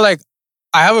it's more like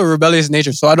I have a rebellious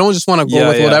nature, so I don't just want to go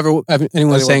with whatever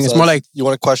anyone's saying. It's more like you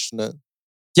want to question it.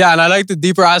 Yeah, and I like the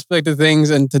deeper aspect of things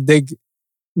and to dig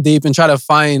deep and try to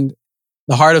find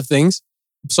the heart of things.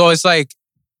 So it's like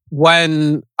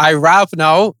when I rap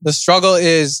now, the struggle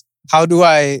is how do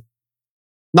I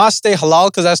not stay halal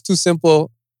because that's too simple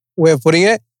way of putting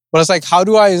it, but it's like how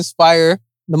do I inspire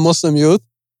the Muslim youth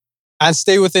and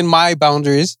stay within my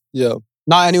boundaries? Yeah.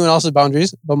 Not anyone else's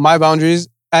boundaries, but my boundaries,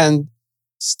 and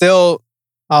still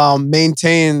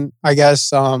maintain, I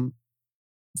guess,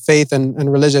 faith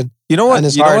and religion. You know what? And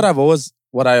it's You know hard.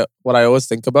 what I always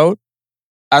think about,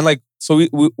 and like so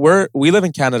we live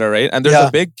in Canada, right? And there's Yeah.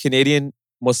 a big Canadian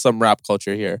Muslim rap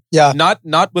culture here. Yeah.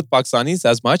 Not with Pakistanis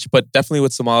as much, but definitely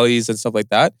with Somalis and stuff like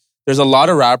that. There's a lot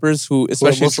of rappers who,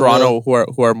 especially in Muslim, Toronto,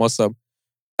 who are Muslim.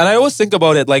 And I always think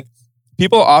about it like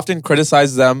people often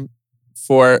criticize them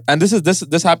for, and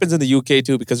this happens in the UK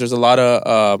too because there's a lot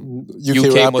of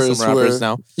UK Muslim rappers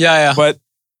now. Yeah. But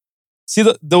see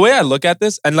the way I look at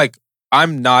this, and like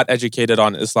I'm not educated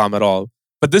on Islam at all,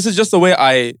 but this is just the way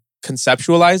I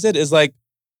conceptualize it. Is like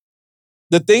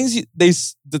the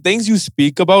things you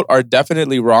speak about are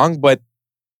definitely wrong, but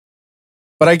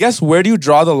I guess where do you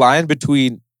draw the line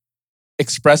between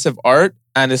expressive art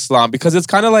and Islam? Because it's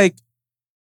kind of like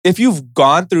if you've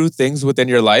gone through things within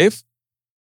your life,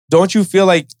 don't you feel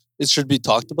like it should be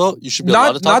talked about? You should be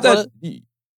allowed to talk about it?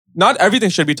 Not everything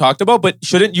should be talked about, but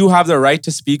shouldn't you have the right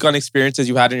to speak on experiences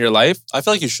you had in your life? I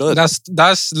feel like you should.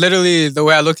 That's literally the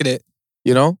way I look at it.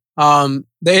 You know?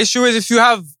 The issue is if you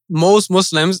have most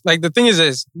Muslims, like the thing is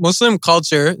this, Muslim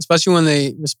culture, especially when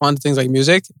they respond to things like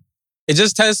music, it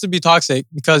just tends to be toxic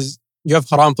because you have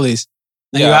haram police.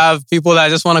 And you have people that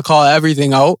just want to call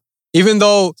everything out. Even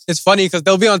though it's funny because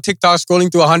they'll be on TikTok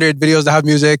scrolling through 100 videos that have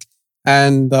music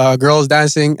and girls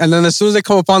dancing. And then as soon as they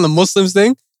come upon the Muslims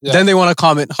thing, then they want to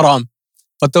comment haram.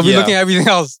 But they'll be looking at everything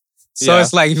else. So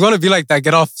it's like, if you want to be like that,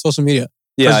 get off social media.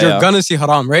 Because you're going to see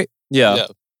haram, right? Yeah.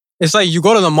 It's like you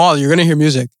go to the mall, you're going to hear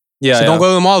music. Yeah. So don't go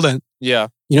to the mall then. Yeah.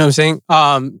 You know what I'm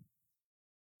saying?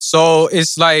 So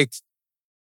it's like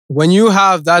when you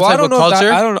have that type of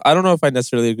culture, I don't know if I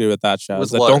necessarily agree with that,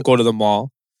 Shaz. That don't go to the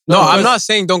mall. No, I'm not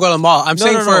saying don't go to the mall. I'm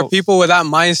saying for people with that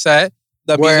mindset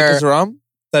that music is haram.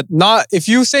 Not if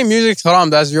you say music's haram,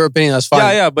 that's your opinion. That's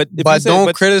fine. Yeah, but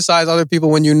don't criticize other people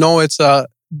when you know it's a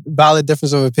valid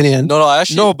difference of opinion. I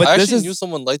actually knew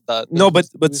someone like that.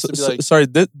 Sorry.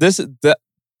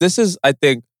 This is, I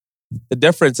think, the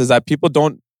difference is that people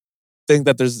don't think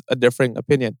that there's a differing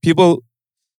opinion. People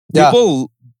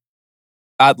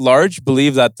at large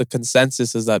believe that the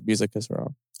consensus is that music is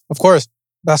haram. Of course,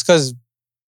 that's because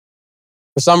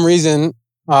for some reason,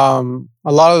 a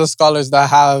lot of the scholars that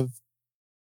have,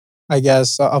 I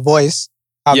guess, a voice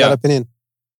have that opinion.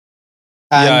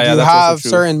 And you have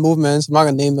certain movements, I'm not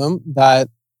going to name them, that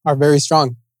are very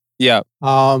strong. Yeah.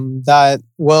 That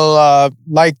will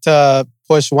like to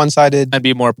push one-sided and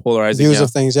be more polarizing views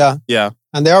of things. Yeah. Yeah.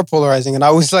 And they are polarizing. And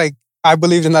I was like, I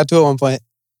believed in that too at one point.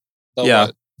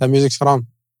 That music's haram.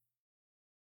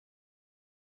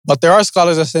 But there are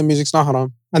scholars that say music's not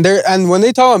haram. And when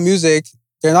they talk about music,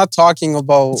 they're not talking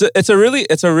about... It's a really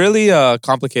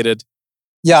complicated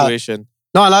situation.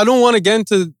 No, and I don't want to get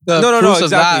into the proofs of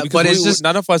that, but it's just...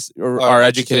 None of us are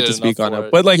educated to speak on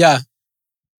it. But like... Yeah.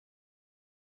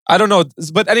 I don't know.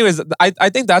 But anyways, I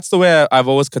think that's the way I've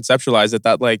always conceptualized it.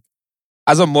 That like,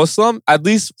 as a Muslim, at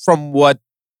least from what...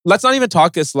 Let's not even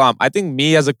talk Islam. I think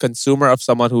me as a consumer of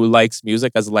someone who likes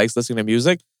music, likes listening to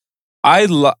music, I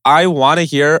want to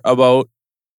hear about...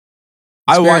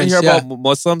 I want to hear about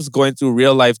Muslims going through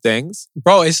real life things.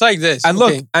 Bro, it's like this. And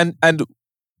look, and I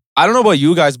don't know about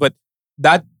you guys, but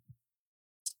that...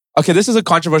 Okay, this is a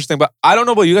controversial thing, but I don't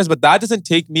know about you guys, but that doesn't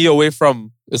take me away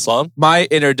from Islam, my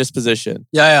inner disposition.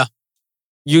 Yeah.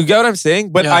 You get what I'm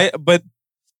saying? But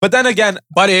but then again...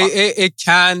 But it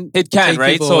can... It can,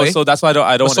 right? So that's why I don't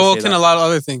want to say So can a lot of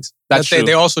other things. That's true.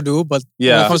 They also do, but when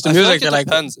it comes to music,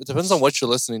 it depends on what you're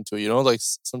listening to, you know? Like,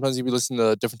 sometimes you be listening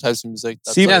to different types of music.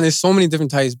 There's so many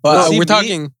different types, but we're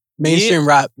talking mainstream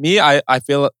rap. I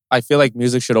feel like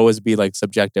music should always be like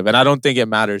subjective, and I don't think it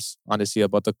matters, honestly,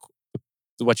 about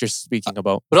what you're speaking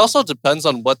about. But it also depends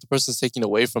on what the person's taking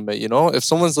away from it, you know? If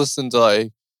someone's listening to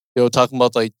like, talking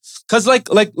about like... Because like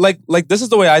this is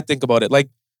the way I think about it. Like,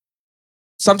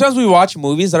 sometimes we watch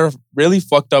movies that are really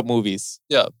fucked up movies.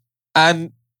 Yeah.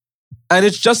 And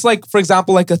it's just like, for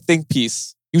example, like a think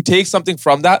piece. You take something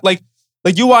from that. Like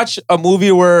you watch a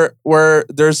movie where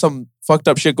there's some fucked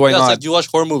up shit going on. Like you watch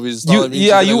horror movies. You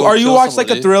watch like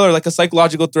a thriller, like a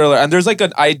psychological thriller, and there's like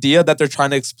an idea that they're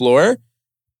trying to explore.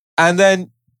 And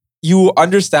then you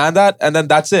understand that, and then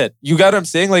that's it. You get what I'm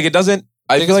saying? Like, it doesn't...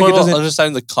 I feel like it doesn't...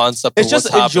 understanding the concept It's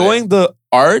just enjoying the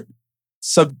art,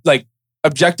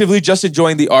 objectively just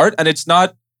enjoying the art, and it's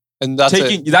not... And that's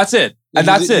it. That's it. And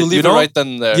that's it. You leave it right then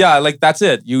and there. Yeah, like that's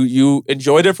it. You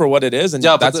enjoyed it for what it is, and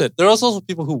that's it. There are also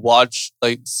people who watch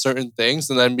like certain things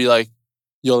and then be like,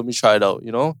 "Yo, let me try it out,"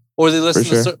 you know? Or they listen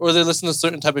to a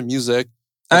certain type of music,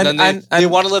 and then they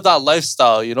want to live that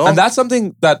lifestyle, you know? And that's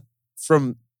something that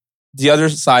from the other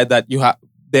side that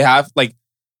they have like,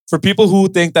 for people who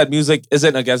think that music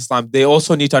isn't against Islam, they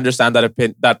also need to understand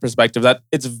that perspective, that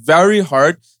it's very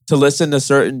hard to listen to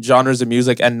certain genres of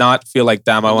music and not feel like,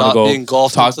 damn, I want to go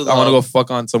talk, I want to go fuck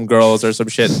on some girls or some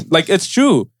shit. Like, it's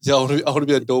true. Yeah, I want to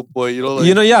be a dope boy, you know?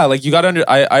 Like, like you got to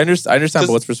I understand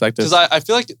both perspectives. Because I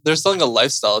feel like they're selling a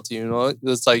lifestyle to you, you know?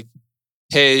 It's like,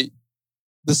 hey,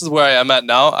 this is where I am at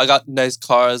now. I got nice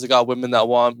cars. I got women that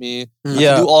want me. I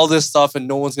can do all this stuff and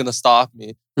no one's going to stop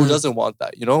me. Who doesn't want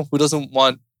that, you know? Who doesn't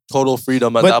want total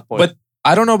freedom at that point? But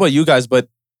I don't know about you guys, but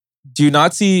do you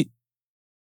not see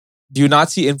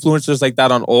influencers like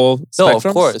that on all spectrums? No,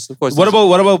 of course.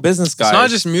 What about business guys? It's not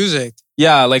just music.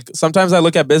 Yeah, like sometimes I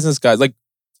look at business guys. Like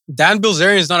Dan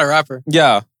Bilzerian is not a rapper.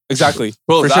 Yeah, exactly.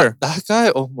 Bro, sure. That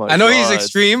guy, oh my God. I know he's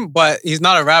extreme, but he's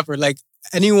not a rapper. Like,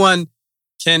 anyone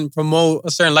can promote a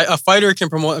certain... Like, a fighter can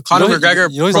promote... Conor McGregor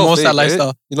promotes that lifestyle.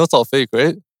 Right? You know it's all fake,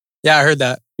 right? Yeah, I heard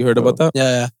that. You heard about that?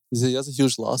 Yeah. He has a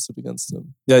huge lawsuit against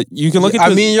him. Yeah, you can look at...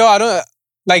 I don't...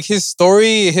 Like, his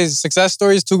success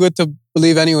story is too good to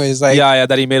believe anyways. Like,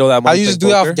 that he made all that money. I used to do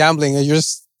that off gambling. And you're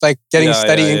just, like, getting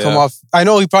steady income off... I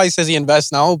know he probably says he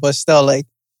invests now, but still, like,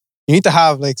 you need to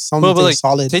have, like, something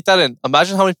solid. Take that in.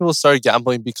 Imagine how many people started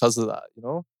gambling because of that, you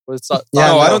know? But it's not...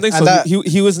 No, I don't think so.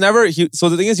 He was never... So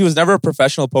the thing is, he was never a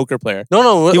professional poker player.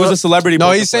 No. He was a celebrity poker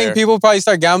player. No, he's saying people probably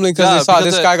start gambling because they saw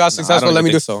this guy got successful. Let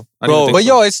me do so. Bro, but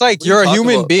it's like you're a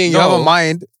human being. You have a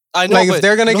mind. I know, like, if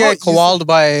they're gonna get cowalled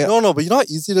by... No, but you know how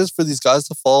easy it is for these guys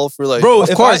to fall for, like... Bro,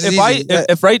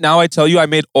 if right now I tell you I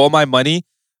made all my money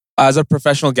as a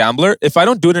professional gambler, if I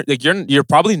don't do it, like you're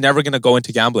probably never gonna go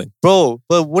into gambling, bro.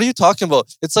 But what are you talking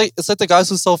about? It's like the guys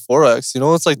who sell forex. You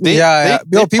know, it's like they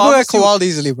people get called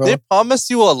easily, bro. They promise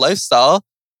you a lifestyle.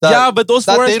 But those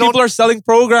forex people are selling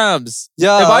programs.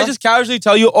 Yeah. If I just casually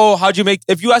tell you, oh, how'd you make?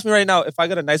 If you ask me right now, if I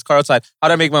got a nice car outside,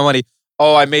 how'd I make my money?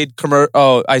 Oh, I made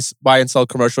I buy and sell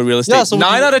commercial real estate. Yeah, so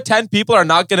 9 out of 10 people are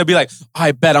not gonna be like,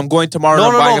 I bet I'm going tomorrow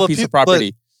and I'm buying a piece of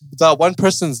property. That one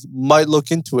person might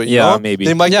look into it. You Yeah, know? maybe.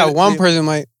 They might. One person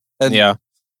might.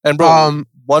 And bro,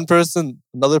 one person,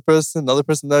 another person.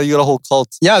 Now you got a whole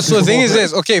cult. Yeah. So the thing is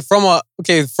this.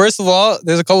 First of all,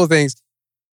 there's a couple of things.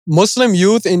 Muslim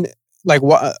youth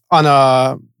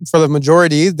for the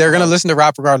majority, they're gonna listen to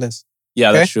rap regardless. Yeah,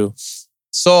 okay? That's true.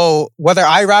 So whether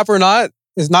I rap or not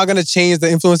is not gonna change the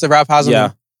influence that rap has on me.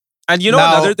 And you know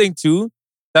another thing too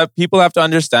that people have to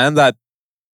understand that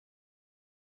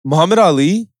Muhammad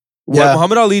Ali, what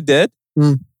Muhammad Ali did,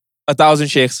 1,000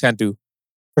 sheikhs can't do.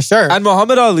 For sure. And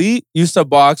Muhammad Ali used to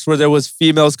box where there was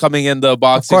females coming in the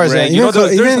boxing ring.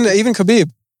 Even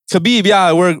Khabib.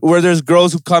 Khabib, where there's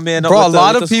girls who come in. Bro, a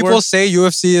lot of people say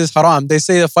UFC is haram. They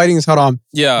say the fighting is haram.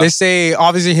 Yeah. They say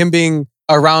obviously him being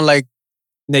around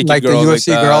naked like girls,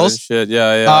 the UFC girls shit.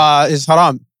 Is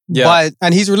haram. Yeah.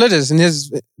 And he's religious and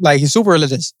he's super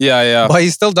religious. Yeah. But he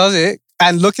still does it.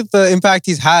 And look at the impact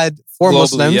he's had for globally,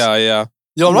 Muslims. Yeah.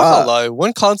 Yo, I'm not gonna lie.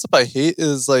 One concept I hate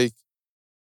is like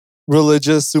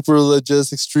religious, super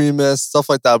religious, extremist, stuff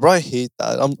like that. Bro, I hate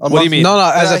that. What do you mean? No,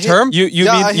 as a term? You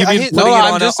mean putting it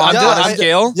on a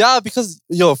scale? Yeah, because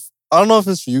I don't know if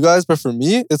it's for you guys, but for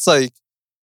me, it's like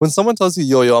when someone tells you,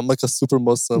 yo, I'm like a super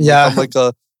Muslim. Yeah.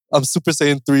 I'm Super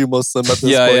Saiyan 3 Muslim at this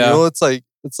point. You know, it's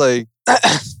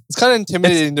kind of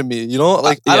intimidating to me. You know,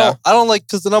 like I don't like,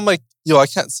 because then I'm like, yo, I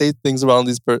can't say things around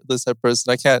this type of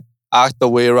person. I can't act the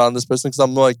way around this person because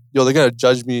I'm like, yo, they're gonna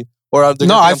judge me. Or I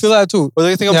feel that too. Or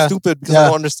they think I'm stupid because I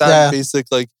don't understand basic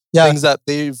things that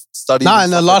they've studied.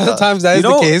 And a lot of times that is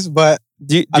the case. But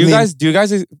do you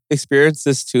guys experience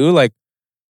this too? Like,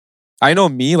 I know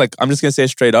me. Like, I'm just gonna say it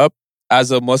straight up.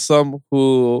 As a Muslim,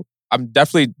 who I'm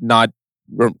definitely not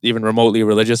even remotely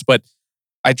religious, but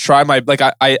I try my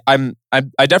I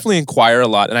definitely inquire a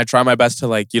lot, and I try my best to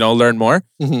learn more.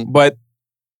 Mm-hmm. But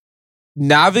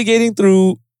navigating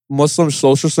through Muslim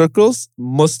social circles,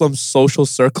 you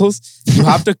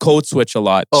have to code switch a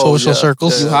lot. Social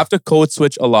circles? You have to code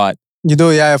switch a lot. You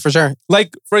do, yeah, for sure.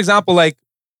 Like, for example, like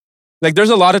there's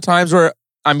a lot of times where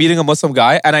I'm meeting a Muslim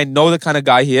guy and I know the kind of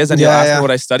guy he is, and he'll ask me what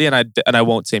I study, and I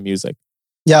won't say music.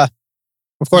 Yeah.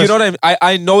 Of course. You know what I mean?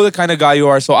 I know the kind of guy you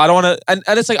are, so I don't want to, and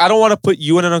it's like, I don't want to put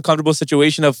you in an uncomfortable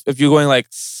situation of if you're going like,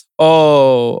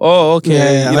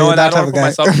 okay. You know, and I don't want to put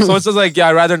myself. So it's just like,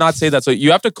 I'd rather not say that. So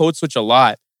you have to code switch a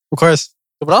lot. Of course.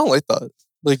 But I don't like that.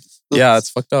 It's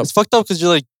fucked up. It's fucked up because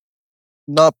you're like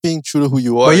not being true to who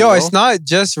you are. But it's not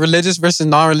just religious versus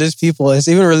non-religious people. It's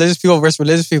even religious people versus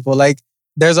religious people. Like,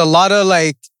 there's a lot of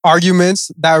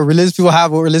arguments that religious people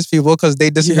have with religious people because they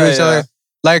disagree with each other.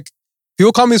 Like,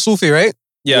 people call me Sufi, right?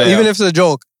 Yeah. Even if it's a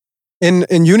joke. In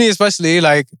uni especially,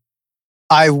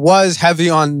 I was heavy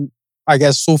on, I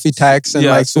guess, Sufi texts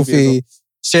and Sufi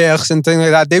sheikhs and things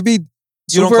like that. They'd be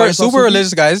super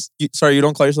religious guys. You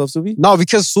don't call yourself Sufi? No,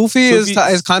 because Sufi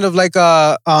is kind of like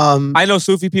a... I know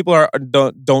Sufi people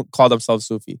don't call themselves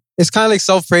Sufi. It's kind of like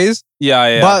self-praise.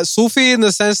 Yeah. But Sufi in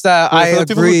the sense that I agree...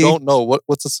 People who don't know,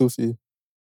 what's a Sufi?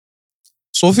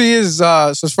 Sufi is...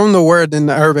 so it's from the word in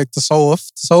Arabic,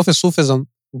 tasawwuf. Tasawwuf is Sufism.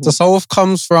 Mm-hmm. Tasawwuf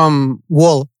comes from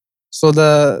wool. So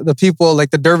the people,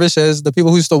 like the dervishes, the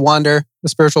people who used to wander, the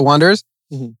spiritual wanderers,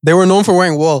 they were known for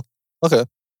wearing wool. Okay.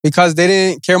 Because they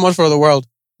didn't care much for the world.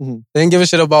 Mm-hmm. They didn't give a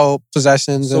shit about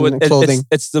possessions and clothing.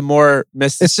 It's the more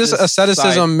mystic. It's just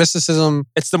asceticism, mysticism.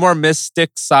 It's the more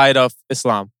mystic side of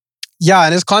Islam. Yeah,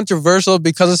 and it's controversial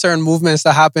because of certain movements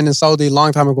that happened in Saudi a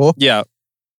long time ago. Yeah.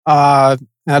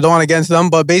 And I don't want to get into them,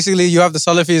 but basically you have the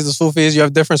Salafis, the Sufis, you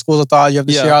have different schools of thought, you have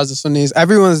the Shias, the Sunnis.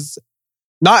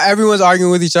 Not everyone's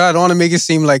arguing with each other. I don't want to make it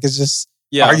seem like it's just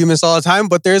arguments all the time,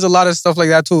 but there's a lot of stuff like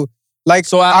that too. Like,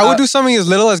 so I would do something as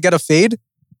little as get a fade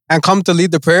and come to lead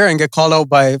the prayer and get called out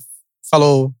by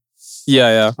fellow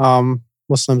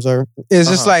Muslims. It's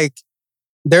just like,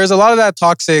 there's a lot of that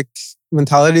toxic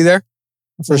mentality there,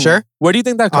 for sure. Where do you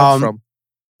think that comes from?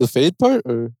 The fade part?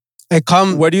 Or?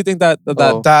 Where do you think that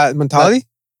mentality?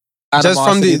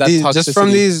 Just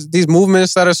from these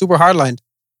movements that are super hardlined.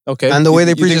 Okay. And the way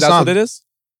they preach Islam. That's what it is?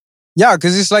 Yeah,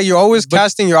 because it's like you're always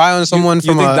casting your eye on someone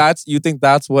you think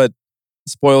that's what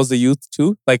spoils the youth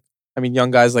too? Like, I mean,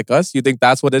 young guys like us, you think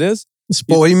that's what it is?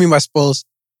 What do you mean by spoils?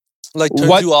 Like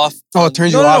turns you off? Oh, it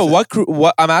turns you off. No.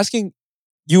 What I'm asking,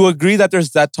 you agree that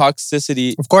there's that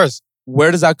toxicity? Of course.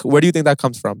 where do you think that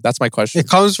comes from? That's my question. It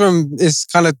comes from, it's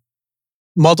kind of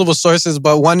multiple sources,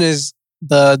 but one is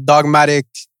the dogmatic.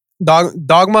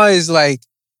 Dogma is like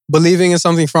believing in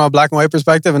something from a black and white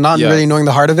perspective and not really knowing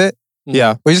the heart of it.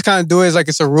 Yeah. We just kind of do it as like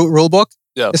it's a rule book.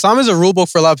 Yeah. Islam is a rule book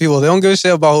for a lot of people. They don't give a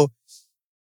shit about...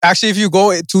 Actually, if you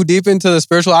go too deep into the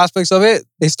spiritual aspects of it,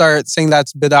 they start saying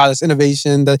that's bid'ah, that's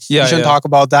innovation, that you shouldn't talk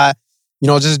about that. You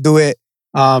know, just do it.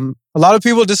 A lot of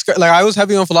people just... Like, I was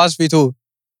heavy on philosophy too.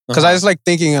 Because I just like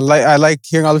thinking and I like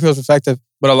hearing other people's perspective.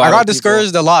 But I got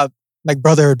discouraged a lot. Like,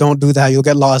 brother, don't do that. You'll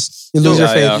get lost. You lose your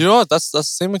faith. Yeah. You know what? That's the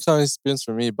same kind of experience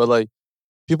for me. But like,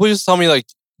 people just tell me like,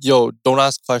 yo, don't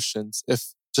ask questions.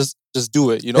 If just do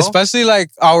it, you know? Especially like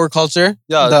our culture.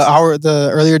 Yeah.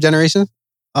 The earlier generation,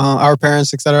 our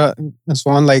parents, etc. and so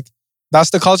on. Like,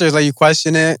 that's the culture. It's like you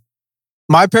question it.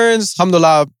 My parents,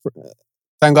 alhamdulillah,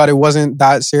 thank God it wasn't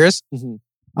that serious.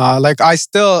 Like I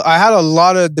had a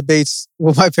lot of debates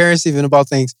with my parents even about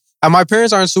things. And my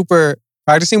parents aren't super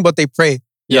practicing, but they pray.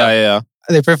 Yeah.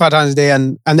 They pray 5 times a day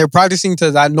and they're practicing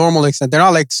to that normal extent. They're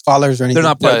not like scholars or anything. They're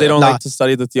not. They don't like to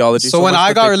study the theology. So when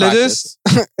I got religious,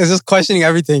 it's just questioning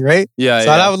everything, right? Yeah.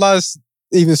 So I'd have a lot of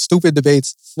even stupid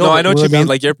debates. No, I know what you mean.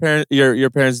 Like your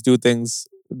parents do things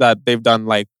that they've done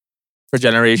like for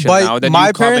generations but now. Then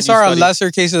my parents are a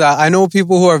lesser case of that. I know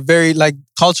people who are very like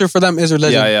culture for them is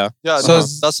religion. Yeah. So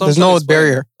there's no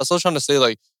barrier. That's what I'm trying to say.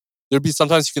 Like, there'd be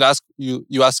sometimes you can ask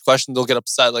you ask questions, they'll get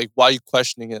upset. Like, why are you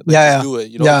questioning it? Like, just do it.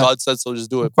 You know, God said so, just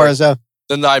do it. Of course, yeah.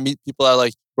 Then I meet people that are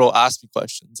like, bro, ask me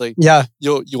questions. Like, yo,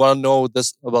 you want to know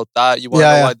this about that? You want to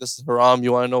know why this is haram?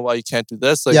 You want to know why you can't do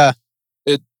this? Like,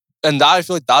 and that I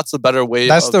feel like that's a better way.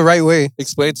 That's the right way.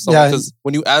 Explain to someone because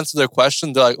when you answer their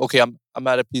question, they're like, okay, I'm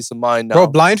at a peace of mind now. Bro,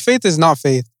 blind faith is not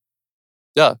faith.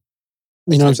 Yeah.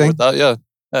 You know what I'm saying? That? Yeah.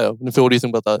 What do you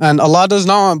think about that? And Allah does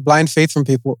not want blind faith from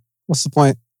people. What's the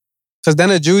point? Because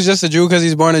then a Jew is just a Jew because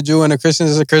he's born a Jew, and a Christian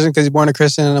is a Christian because he's born a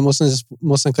Christian, and a Muslim is a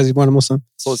Muslim because he's born a Muslim.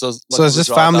 So it's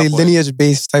just family lineage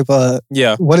based type of...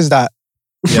 Yeah. What is that?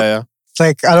 Yeah. It's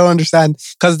like, I don't understand.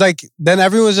 Because like, then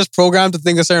everyone's just programmed to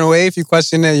think a certain way. If you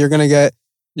question it, you're going to get...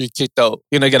 You're kicked out.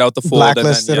 You're going to get out the fold.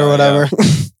 Blacklisted or whatever. Yeah.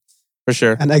 For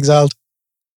sure. And exiled.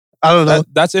 I don't know.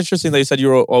 That's interesting that you said you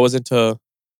were always into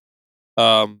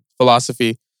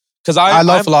philosophy. Because I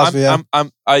love philosophy,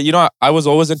 I was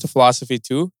always into philosophy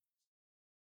too.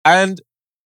 And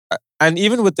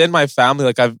even within my family,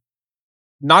 like I've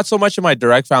not so much in my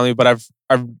direct family, but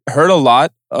I've heard a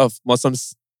lot of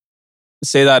Muslims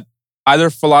say that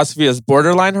either philosophy is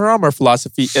borderline haram or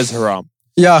philosophy is haram.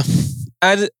 Yeah.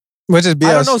 And which is BS.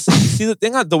 I don't know. See,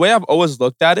 the way I've always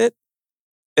looked at it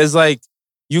is like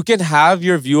you can have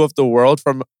your view of the world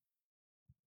from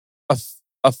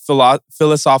a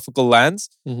philosophical lens,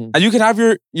 and you can have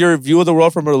your view of the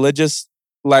world from a religious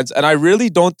lens. And I really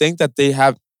don't think that they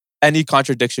have any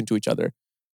contradiction to each other.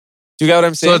 Do you get what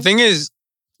I'm saying? So the thing is,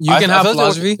 you can have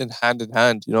philosophy in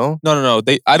hand, you know? No.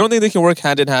 I don't think they can work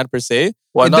hand in hand per se.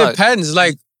 Why not? It depends.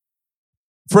 Like,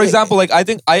 for example, like I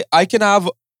think I can have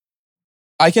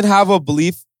a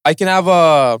belief. I can have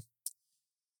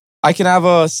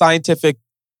a scientific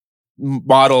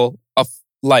model of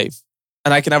life,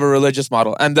 and I can have a religious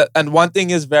model. And one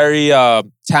thing is very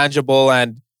tangible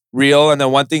and real, and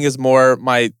then one thing is more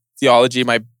my theology,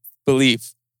 my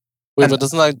belief. Wait, but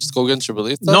doesn't that just go against your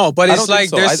belief? Then? No, but it's like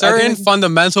there's certain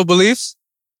fundamental beliefs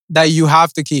that you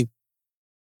have to keep.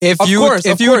 If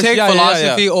you take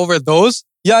philosophy over those,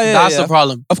 that's the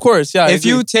problem. Of course, yeah. If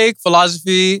you take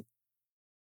philosophy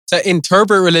to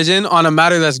interpret religion on a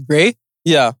matter that's gray,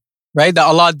 right, that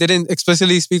Allah didn't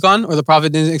explicitly speak on, or the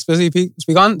Prophet didn't explicitly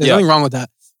speak on, there's nothing wrong with that.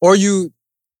 Or you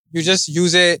just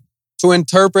use it to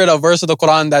interpret a verse of the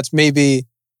Quran that's maybe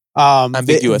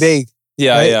ambiguous, vague.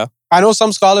 Yeah. I know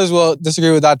some scholars will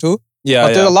disagree with that too. Yeah.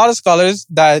 But there are a lot of scholars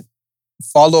that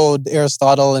followed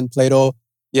Aristotle and Plato.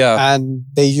 Yeah. And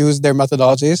they used their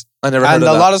methodologies. I never heard of that.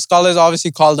 And a lot of scholars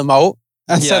obviously called them out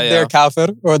and said they're kafir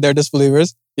or they're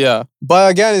disbelievers. Yeah.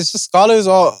 But again, it's just scholars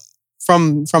all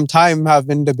from time have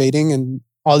been debating and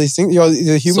all these things.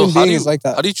 The human being is like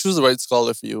that. How do you choose the right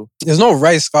scholar for you? There's no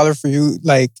right scholar for you.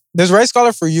 Like, there's right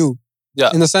scholar for you.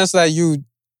 Yeah. In the sense that you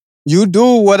do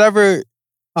whatever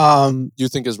you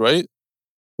think is right?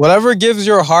 Whatever gives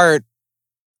your heart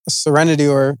a serenity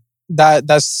or that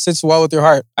sits well with your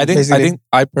heart. I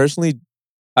personally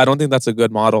don't think that's a good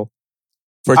model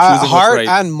for choosing heart what's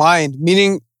right. and mind.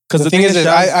 Meaning, because the thing is,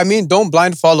 I mean, don't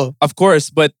blind follow. Of course,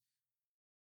 but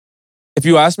if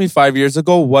you asked me 5 years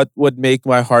ago what would make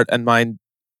my heart and mind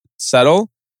settle,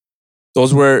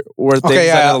 those were things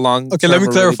that in the long Okay, let me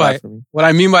clarify. Really what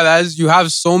I mean by that is you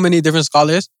have so many different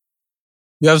scholars.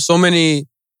 You have so many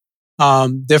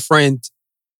different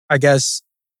I guess,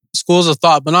 schools of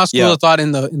thought, but not schools of thought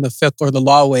in the fiqh or the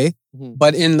law way,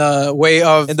 but in the way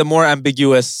of in the more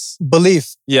ambiguous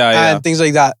belief, and things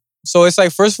like that. So it's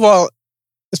like, first of all,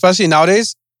 especially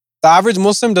nowadays, the average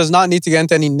Muslim does not need to get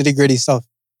into any nitty gritty stuff.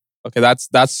 Okay,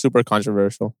 that's super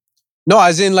controversial. No,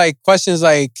 as in like questions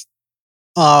like,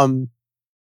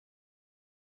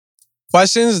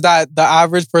 questions that the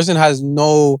average person has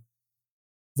no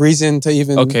reason to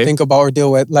even think about or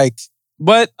deal with. Like,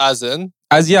 but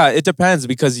it depends,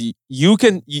 because your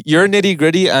nitty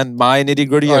gritty and my nitty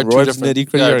gritty and Roy's nitty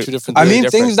gritty are two different. I mean,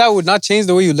 things that would not change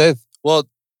the way you live. Well,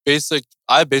 I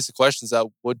have basic questions that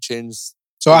would change.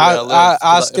 So I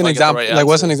ask an example. Like,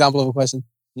 what's an example of a question?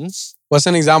 What's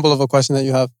an example of a question that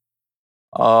you have?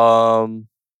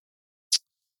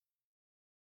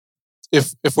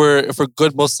 If we're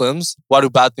good Muslims, why do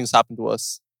bad things happen to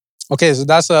us? Okay, so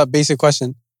that's a basic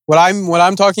question. What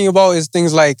I'm talking about is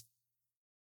things like.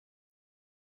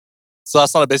 So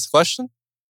that's not a basic question?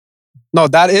 No,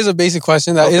 that is a basic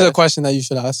question. That is a question that you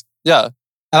should ask. Yeah.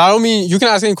 And I don't mean you can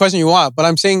ask any question you want, but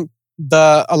I'm saying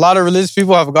a lot of religious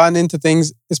people have gotten into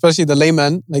things, especially the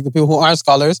laymen, like the people who aren't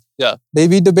scholars. Yeah. They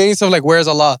be debating stuff like, where's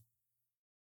Allah?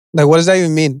 Like, what does that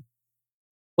even mean?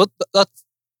 Well,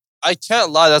 I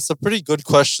can't lie. That's a pretty good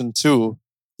question too.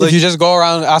 Like, if you just go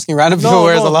around asking random people,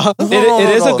 where's Allah? It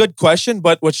is a good question,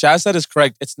 but what Shaz said is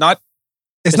correct. It's not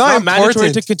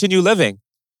mandatory to continue living.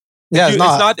 Yeah,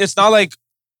 it's not like.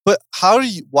 But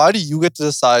why do you get to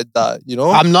decide that, you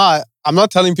know? I'm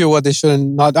not telling people what they should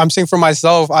and not. I'm saying for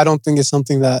myself, I don't think it's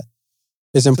something that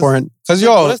is important. Because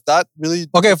what if that really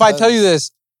okay, if I tell you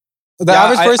this, the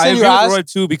average person I you ask... Roy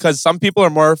too, because some people are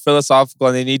more philosophical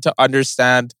and they need to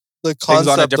understand the concept things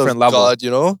on a different of level. God, you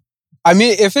know? I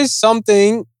mean, if it's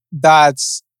something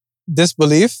that's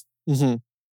disbelief,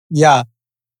 yeah.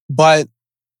 But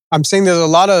I'm saying there's a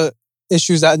lot of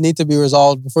issues that need to be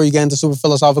resolved before you get into super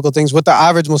philosophical things with the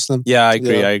average Muslim. Yeah, I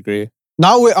agree.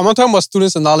 I'm not talking about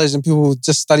students of knowledge and people who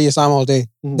just study Islam all day.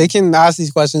 They can ask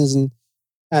these questions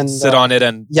and sit on it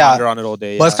and ponder on it all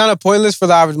day. But it's kind of pointless for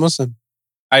the average Muslim.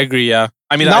 I agree, yeah.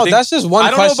 I mean, no, that's just one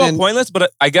question. I don't know about pointless,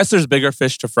 but I guess there's bigger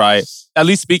fish to fry. At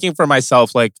least speaking for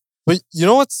myself, like. But you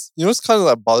know what's kind of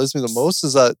that bothers me the most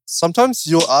is that sometimes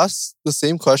you'll ask the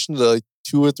same question to like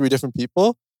 2 or 3 different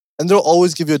people, and they'll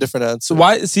always give you a different answer. So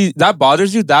why? See, that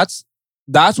bothers you? That's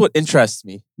what interests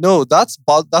me. No, that's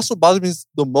what bothers me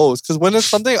the most. Because when it's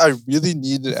something I really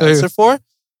need an answer for,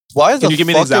 why the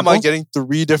fuck am I getting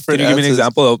 3 different answers? Can you give me an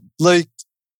example? Like,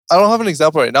 I don't have an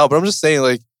example right now, but I'm just saying,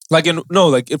 like,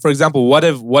 for example, what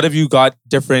have you got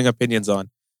differing opinions on?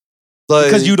 Like,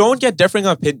 because you don't get differing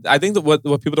opinions. I think that what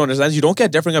people don't understand is you don't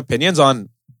get differing opinions on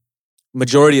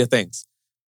majority of things.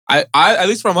 I at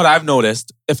least from what I've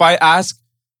noticed, if I ask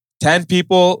 10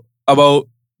 people about,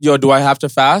 do I have to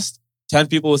fast? 10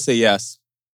 people will say yes.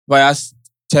 If I ask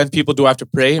 10 people, do I have to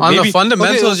pray? On the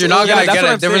fundamentals, you're not going to get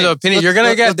a difference of opinion. You're going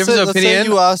to get a difference of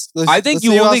opinion. I think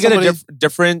you only get a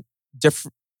different.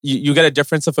 You get a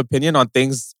difference of opinion on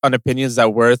opinions that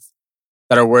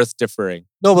are worth differing.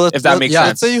 No, but if that makes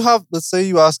sense. Let's say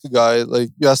you ask a guy, like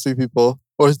you ask 3 people,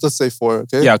 or let's say 4,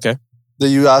 okay? Yeah, okay.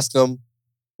 Then you ask them,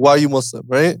 why are you Muslim,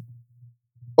 right?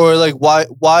 Or like why?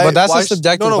 But that's a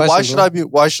subjective question.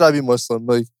 Why should I be Muslim?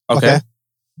 Like, okay.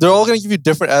 They're all gonna give you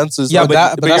different answers. Yeah,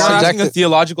 but you're not asking a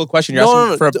theological question. You're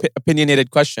asking for an opinionated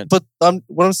question. But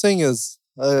what I'm saying is,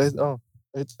 I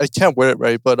can't word it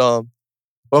right. But all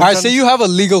right, say you have a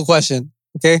legal question.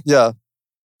 Okay. Yeah.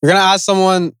 You're gonna ask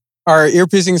someone, are ear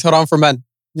piercings haram for men?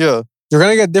 Yeah. You're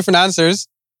gonna get different answers.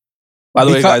 By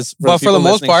the way, guys, for the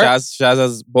most part, Shaz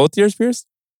has both ears pierced.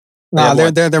 Nah,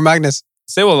 they're magnets.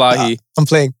 Say wallahi. I'm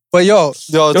playing. But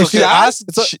if you ask,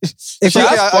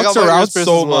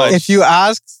 if you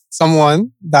ask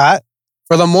someone that,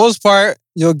 for the most part,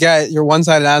 you'll get your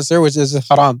one-sided answer, which is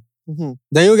haram. Then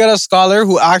you'll get a scholar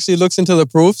who actually looks into the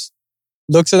proofs,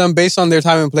 looks at them based on their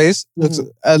time and place,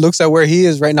 looks at where he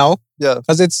is right now. Yeah,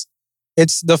 because it's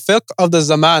the fiqh of the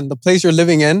zaman, the place you're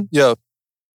living in. Yeah,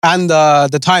 and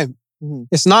the time.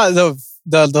 It's not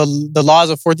the laws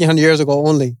of 1400 years ago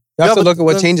only. You have to look at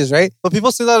what changes, right? But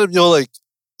people say that,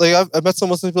 like I met some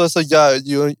Muslim people that say,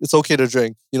 it's okay to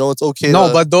drink. It's okay.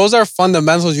 No, but those are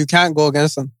fundamentals. You can't go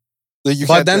against them.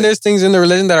 But then there's things in the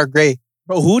religion that are gray.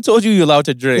 Bro, who told you you're allowed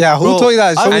to drink? Yeah, who told you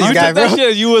that? And you took that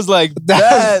shit, you was like,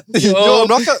 that.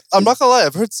 I'm not gonna lie.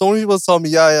 I've heard so many people tell me,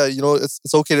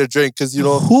 it's okay to drink because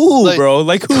who, bro?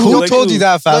 Like who? Who told you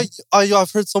that, fam?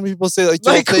 I've heard so many people say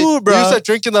who, bro? You said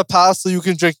drink in the past, so you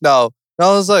can drink now. And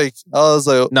I was like,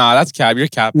 nah, that's cap. You're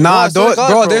cap. Nah,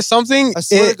 bro, there's something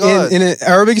in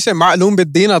Arabic. You say ma'loom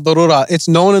bid-din ad-darura. It's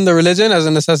known in the religion as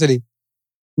a necessity.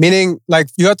 Meaning, like,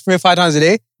 you have to pray 5 times a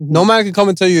day. No man can come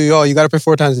and tell you, yo, you got to pray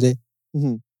 4 times a day.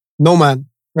 No man,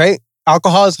 right?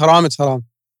 Alcohol is haram, it's haram.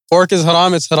 Pork is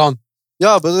haram, it's haram.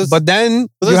 Yeah, but then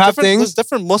you have things. There's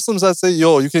different Muslims that say,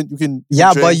 yo, you can.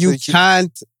 Yeah, but you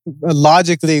can't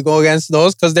logically go against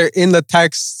those because they're in the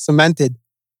text cemented.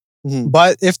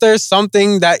 But if there's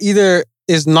something that either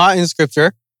is not in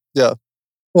scripture,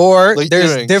 or like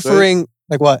there's earrings, differing, right?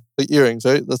 Like what? Like earrings,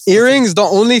 right? Earrings. The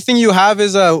only thing you have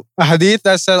is a hadith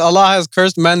that says Allah has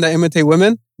cursed men that imitate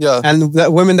women, and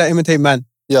women that imitate men.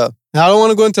 Yeah. And I don't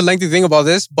want to go into a lengthy thing about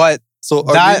this, but so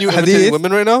are you imitating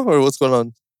women right now, or what's going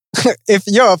on?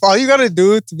 if all you gotta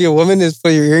do to be a woman is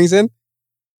put your earrings in,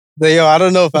 then I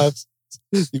don't know if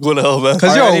you going to hell, man.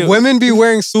 Because women be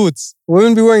wearing suits,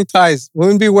 women be wearing ties,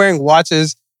 women be wearing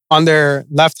watches on their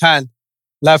left hand,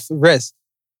 left wrist.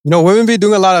 Women be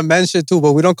doing a lot of men shit too,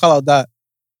 but we don't call out that.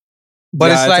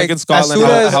 But it's like in Scotland,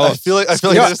 I feel like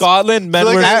in Scotland, men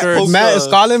wear skirts.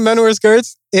 Scotland, men wear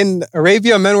skirts. In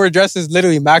Arabia, men wear dresses,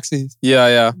 literally maxis.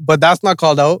 Yeah. But that's not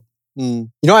called out. And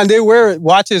they wear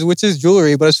watches, which is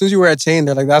jewelry, but as soon as you wear a chain,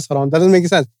 they're like, that's haram. That doesn't make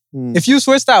sense. If you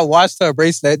switch that watch to a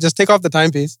bracelet, just take off the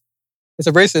timepiece. It's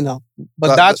a bracelet now.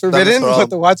 But that's forbidden, but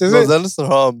the watch isn't. No, that is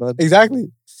haram, man.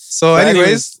 Exactly. So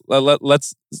anyways,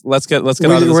 let's get out of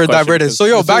this. We're diverted.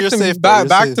 So back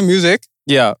to music.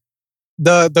 Yeah.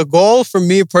 The goal for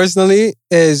me personally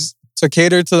is to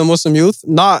cater to the Muslim youth,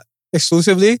 not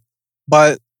exclusively,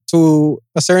 but to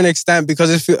a certain extent,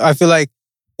 because I feel like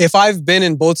if I've been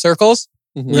in both circles,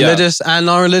 religious and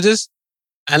non-religious,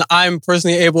 and I'm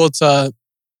personally able to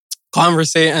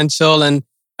conversate and chill and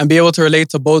be able to relate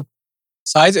to both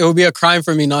sides, it would be a crime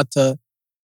for me not to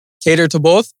cater to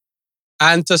both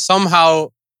and to somehow,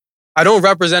 I don't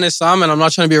represent Islam and I'm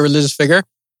not trying to be a religious figure,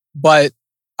 but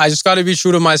I just got to be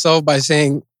true to myself by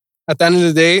saying, at the end of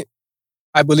the day,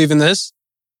 I believe in this.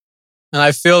 And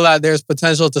I feel that there's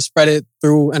potential to spread it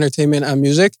through entertainment and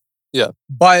music. Yeah.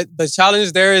 But the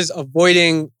challenge there is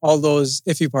avoiding all those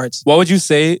iffy parts. What would you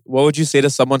say to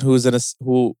someone who's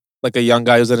like a young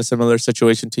guy who's in a similar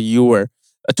situation to you or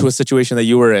to a situation that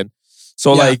you were in?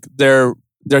 So like they're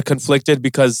conflicted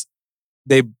because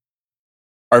they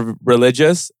are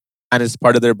religious and it's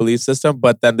part of their belief system,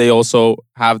 but then they also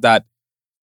have that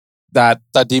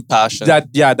deep passion.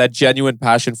 That genuine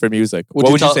passion for music.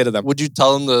 What would you say to them? Would you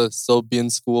tell them to still be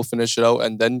in school, finish it out,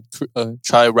 and then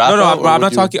try rap? No. I'm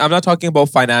not talking about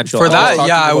financial. For that,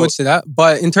 I would say that.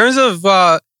 But in terms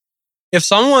of if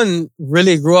someone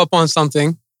really grew up on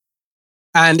something,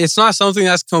 and it's not something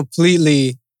that's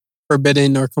completely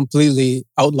forbidden or completely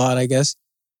outlawed, I guess.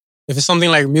 If it's something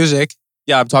like music,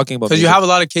 I'm talking about because you have a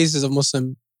lot of cases of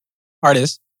Muslim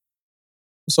artists.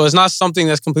 So it's not something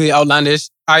that's completely outlandish.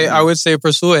 I would say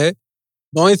pursue it.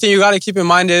 The only thing you got to keep in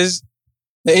mind is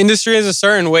the industry is a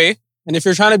certain way. And if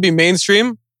you're trying to be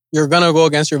mainstream, you're going to go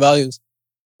against your values.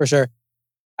 For sure.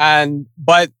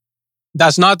 But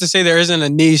that's not to say there isn't a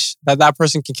niche that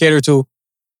person can cater to.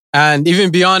 And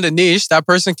even beyond a niche, that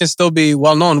person can still be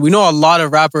well known. We know a lot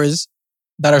of rappers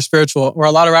that are spiritual or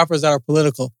a lot of rappers that are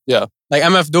political. Yeah. Like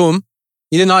MF Doom,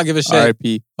 he did not give a shit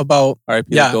R.I.P. about...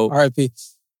 R.I.P. R.I.P.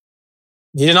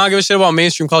 He did not give a shit about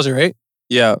mainstream culture, right?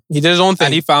 Yeah. He did his own thing.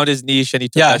 And he found his niche and he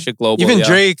took that shit global. Even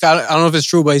Drake, I don't know if it's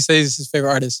true, but he says he's his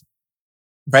favorite artist.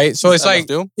 Right? So it's like,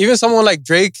 even someone like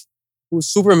Drake, who's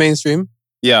super mainstream,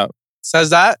 says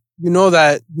that, you know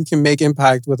that you can make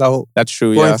impact without that's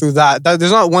true, going through that.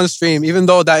 There's not one stream, even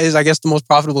though that is, I guess, the most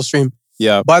profitable stream.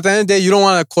 Yeah. But at the end of the day, you don't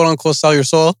want to quote unquote sell your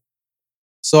soul.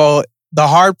 So the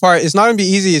hard part, it's not going to be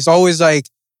easy. It's always like,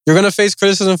 you're going to face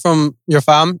criticism from your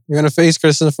fam. You're going to face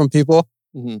criticism from people,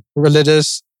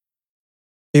 religious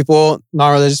people,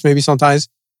 non-religious maybe sometimes.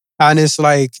 And it's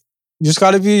like, you just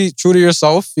got to be true to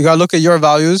yourself. You got to look at your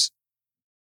values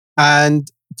and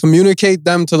communicate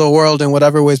them to the world in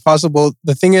whatever ways possible.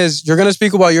 The thing is, you're going to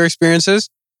speak about your experiences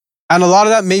and a lot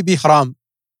of that may be haram,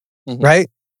 right?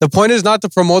 The point is not to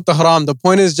promote the haram. The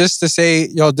point is just to say,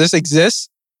 yo, this exists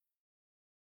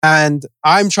and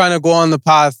I'm trying to go on the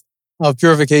path of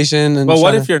purification. And but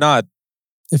what if you're not?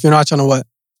 If you're not trying to what?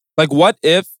 Like, what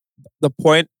if the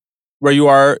point where you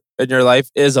are in your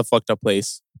life is a fucked up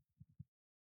place?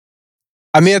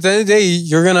 I mean, at the end of the day,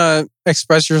 you're going to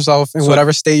express yourself in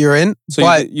whatever state you're in. So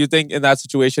but you think in that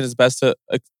situation it's best to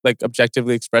like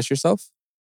objectively express yourself?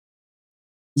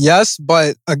 Yes,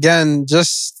 but again,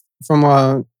 just from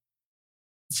a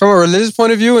religious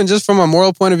point of view and just from a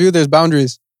moral point of view, there's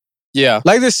boundaries. Yeah.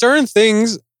 Like there's certain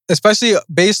things, especially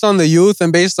based on the youth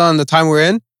and based on the time we're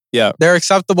in, they're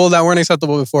acceptable that weren't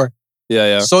acceptable before.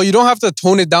 Yeah. So you don't have to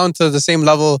tone it down to the same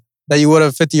level that you would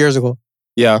have 50 years ago.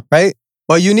 Yeah. Right?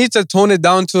 But you need to tone it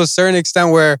down to a certain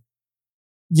extent where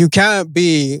you can't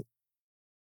be,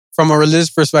 from a religious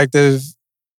perspective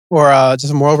or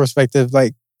just a moral perspective,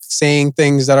 like saying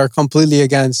things that are completely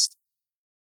against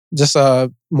just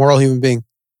a moral human being.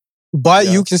 But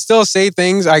you can still say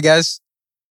things, I guess.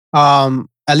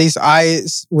 At least I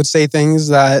would say things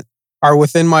that are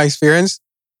within my experience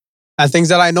and things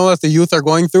that I know that the youth are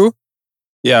going through.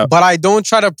 Yeah. But I don't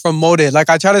try to promote it. Like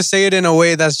I try to say it in a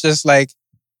way that's just like,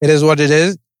 it is what it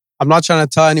is. I'm not trying to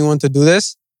tell anyone to do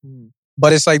this.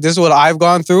 But it's like, this is what I've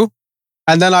gone through.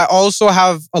 And then I also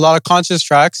have a lot of conscious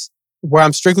tracks where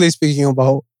I'm strictly speaking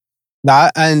about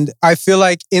that. And I feel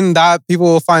like in that, people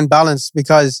will find balance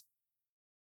because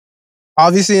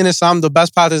obviously in Islam, the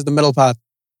best path is the middle path.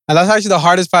 And that's actually the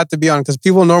hardest path to be on because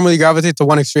people normally gravitate to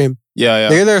one extreme. Yeah.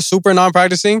 They're either super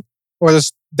non-practicing or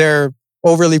they're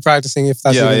overly practicing, if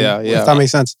that's if that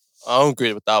makes sense. I don't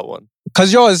agree with that one.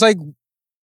 Because it's like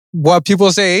what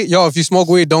people say, if you smoke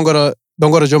weed, don't go to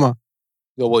Jummah.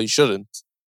 Well, you shouldn't.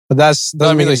 But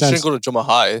doesn't make you sense. shouldn't go to Jummah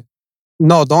high.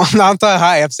 No, not that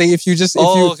high. I'm saying if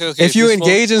you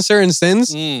engage in certain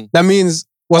sins, that means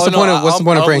what's the point of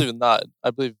praying? I believe in that.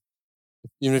 I believe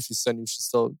even if you sin, you should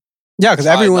still. Yeah, because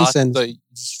everyone sins. You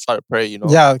just try to pray,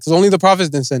 Yeah, because only the prophets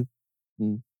didn't sin.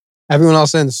 Everyone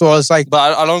else sins. So it's like.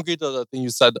 But I don't agree to the thing you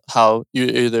said, how you're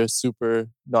either super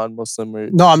non-Muslim or.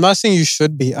 No, I'm not saying you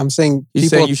should be. I'm saying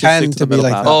people tend to be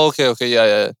like that. Oh, okay.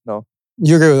 Yeah. No.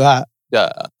 You agree with that? Yeah,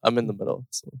 I'm in the middle.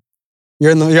 So.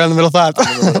 You're in the middle path.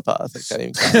 I'm in the middle path. I can't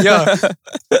even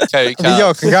count.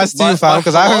 Yo, congrats to you, fam.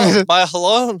 Because my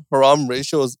halal and haram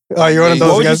ratio is. Oh, you're one of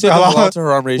those guys. Halal to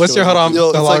haram ratio. What's your haram? Yo,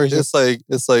 it's like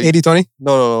 80-20?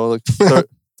 No, like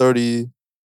 30.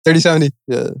 30-70.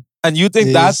 Yeah. And you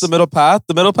think that's the middle path?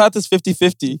 The middle path is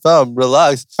 50-50. Fam,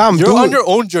 relax. Fam, you're on your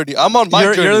own journey. I'm on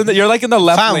my journey. You're like in the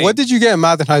left lane. Fam, what did you get in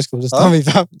math in high school? Just tell me,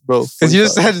 fam. Bro, because you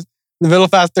just said the middle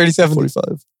path 37.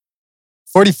 45.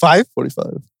 45? 45.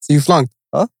 So you flunked.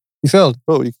 Huh? You failed.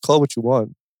 Bro, you can call it what you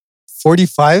want.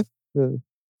 45? Yeah.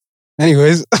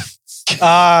 Anyways.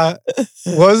 What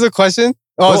was the question?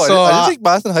 Oh, bro, I didn't take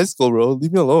math in high school, bro.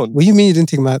 Leave me alone. What do you mean you didn't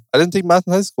take math? I didn't take math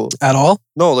in high school. At all?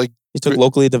 No, like... You took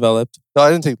locally developed? No,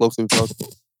 I didn't take locally developed. I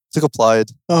took applied.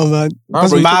 Oh, man.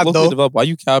 That's math, though. Developed. Why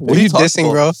you capping? What are you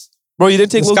dissing, bro? Bro, you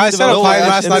didn't take locally developed? This guy said applied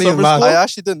math's not even math. I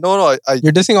actually didn't. No.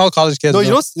 You're dissing all college kids. No,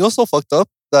 you know what's so fucked up?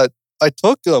 That I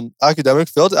took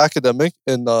failed academic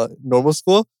in normal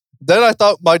school. Then I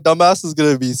thought my dumbass was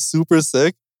going to be super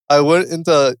sick. I went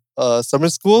into summer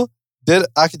school, did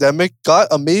academic, got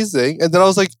amazing. And then I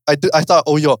was like, I thought,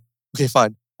 okay,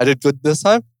 fine. I did good this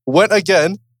time. Went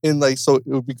again in so it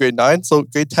would be grade 9. So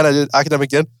grade 10, I did academic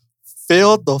again.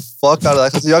 Failed the fuck out of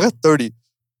that because I got 30.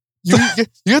 You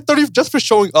get 30 just for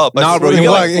showing up. Nah, bro, you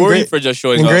got 40 for just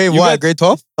showing up. In grade what? Grade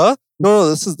 12? Huh? No,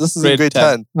 this is in grade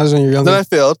 10. That was when you were younger. Then I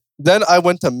failed. Then I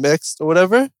went to mixed or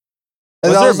whatever. And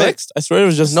was there mixed? I swear it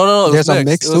was just... No. It was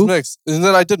mixed. It was mixed. And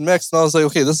then I did mixed. And I was like,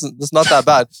 okay, this is not that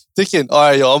bad. Thinking, all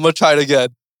right, I'm going to try it again.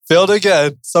 Failed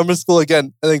again. Summer school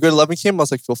again. And then grade 11 came. I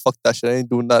was like, fuck that shit. I ain't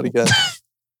doing that again.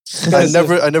 I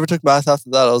never took math after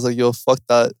that. I was like, fuck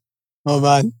that. Oh,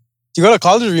 man. Did you go to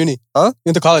college or uni? Huh? You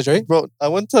went to college, right? Bro, I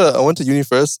went to uni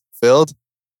first. Failed.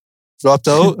 Dropped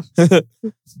out.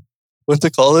 Went to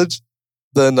college.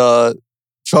 Then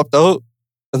dropped out.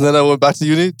 And then I went back to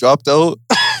uni. Dropped out.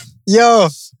 Yo.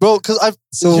 Bro, because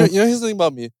here's the thing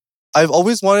about me. I've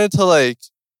always wanted to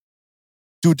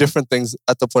do different things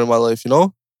at the point of my life,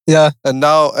 Yeah. And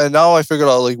now I figured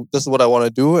out this is what I want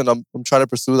to do, and I'm trying to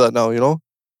pursue that now,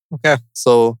 Okay.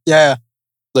 So yeah.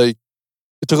 It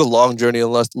took a long journey, and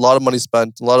a lot of money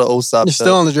spent, a lot of OSAP. You're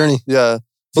still on the journey. Yeah.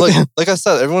 But like I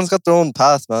said, everyone's got their own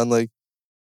path, man.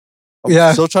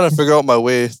 I'm still trying to figure out my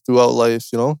way throughout life,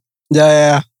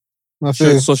 Yeah.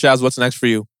 Sure. So Shaz, what's next for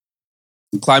you?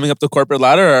 Climbing up the corporate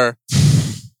ladder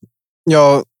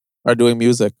or doing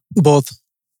music? Both.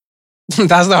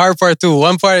 That's the hard part too.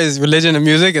 One part is religion and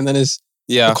music, and then it's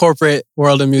the corporate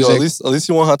world of music. At least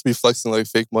you won't have to be flexing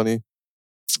fake money.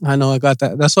 I know, I got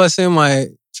that. That's why I say in my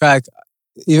track,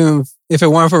 even if it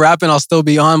weren't for rapping, I'll still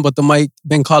be on, but the mic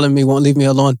been calling me, won't leave me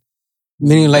alone.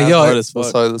 Meaning that's hard as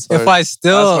fuck. If I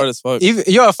still, that's hard as fuck.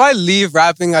 If I leave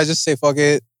rapping, I just say fuck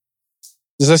it.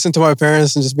 Just listen to my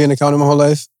parents and just be an accountant my whole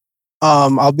life.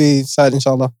 I'll be sad,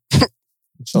 inshallah.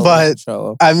 But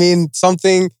I mean,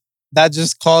 something that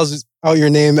just calls out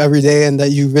your name every day and that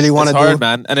you really want to do. It's hard,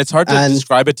 man. And it's hard to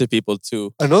describe it to people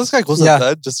too. I know this guy goes to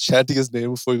bed just chanting his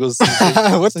name before he goes to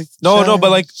sleep. No,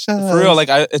 but for real,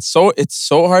 it's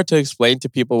so hard to explain to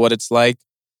people what it's like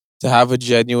to have a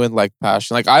genuine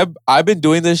passion. I've been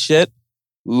doing this shit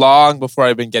long before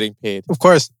I've been getting paid. Of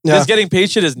course. Yeah. This getting paid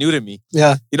shit is new to me.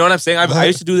 Yeah. You know what I'm saying? I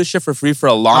used to do this shit for free for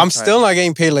a long time. I'm still not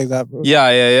getting paid like that, bro.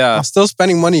 Yeah. I'm still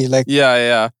spending money. Like,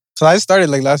 yeah. Because I started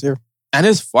like last year. And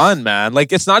it's fun, man.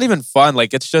 Like, it's not even fun.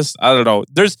 Like, it's just, I don't know.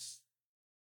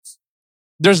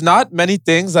 There's not many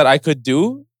things that I could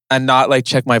do and not like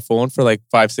check my phone for like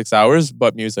 5-6 hours,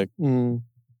 but music.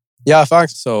 Yeah,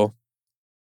 facts. So.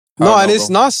 No, and it's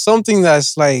not something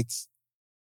that's like,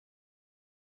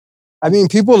 I mean,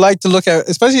 people like to look at,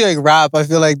 especially like rap. I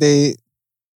feel like they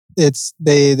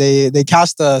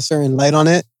cast a certain light on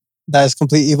it that is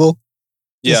complete evil.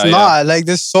 It's not like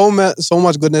there's so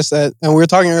much goodness that, and we were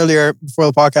talking earlier before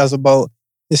the podcast about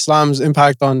Islam's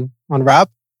impact on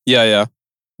rap. Yeah.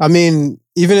 I mean,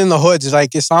 even in the hoods,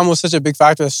 like Islam was such a big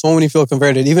factor that so many people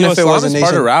converted, even if it was a nation. Islam is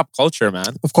part of rap culture,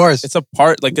 man. Of course, it's a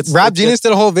part. Like it's Rap Genius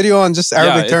did a whole video on just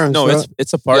Arabic terms. No,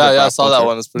 it's a part. of I saw that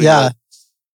one. It's pretty good.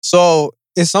 So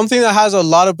it's something that has a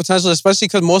lot of potential, especially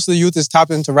because most of the youth is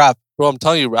tapped into rap. Bro, I'm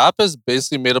telling you, rap is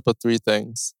basically made up of 3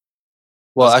 things.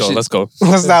 Well, let's go.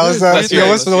 What's that?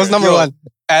 What's number one?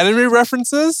 Anime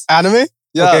references? Anime?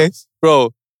 Yeah. Okay.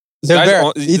 Bro.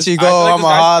 Ichigo,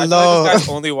 Amahalo. This guys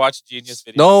only watch Genius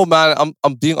videos. No, man,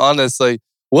 I'm being honest. Like,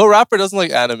 what rapper doesn't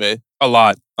like anime? A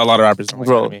lot of rappers don't like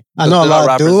anime. I know a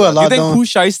lot do, a lot You think don't. Pooh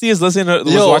Shiesty is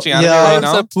watching anime right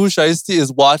now? 100% Pooh Shiesty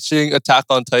is watching Attack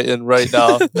on Titan right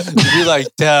now. You'd be like,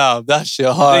 damn, that shit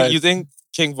hard. You think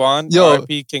King Von,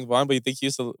 RP King Von, but you think he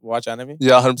used to watch anime?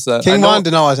 Yeah, 100%. King Von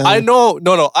did not watch anime. I know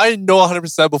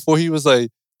 100% before he was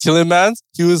like killing mans,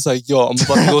 he was like, yo, I'm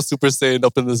about to go Super Saiyan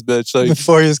up in this bitch. Like,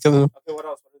 before he was killing him. Okay, what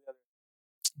else?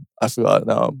 I forgot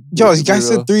now. Yo, you guys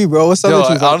said 3, bro. What's the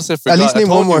other 2? I honestly forgot. At least name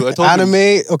one more.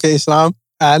 Anime, okay, Islam,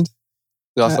 and...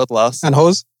 Yo, I forgot the last. And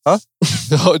hoes? Huh?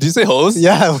 Did you say hoes?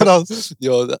 Yeah, what else?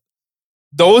 Yo,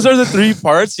 those are the 3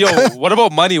 parts. Yo, what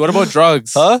about money? What about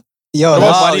drugs? Huh? Yo, what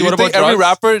about money? What about drugs? Every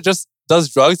rapper just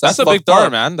does drugs? That's a big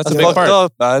part, man. That's a big part.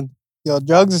 Up, man. Yo,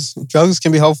 drugs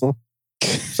can be helpful.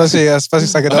 Especially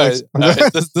psychedelics. All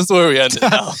right, this is where we end it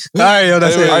now. All right, yo,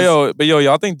 that's it. But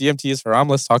y'all think DMT is haram?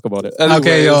 Let's talk about it. Anyways,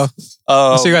 okay, yo.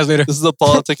 I'll see you guys later. This is the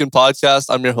Politicin podcast.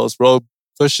 I'm your host, Rob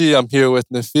Cushy. I'm here with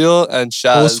Nafil and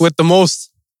Shaz. Host with the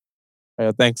most.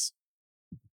 Thanks.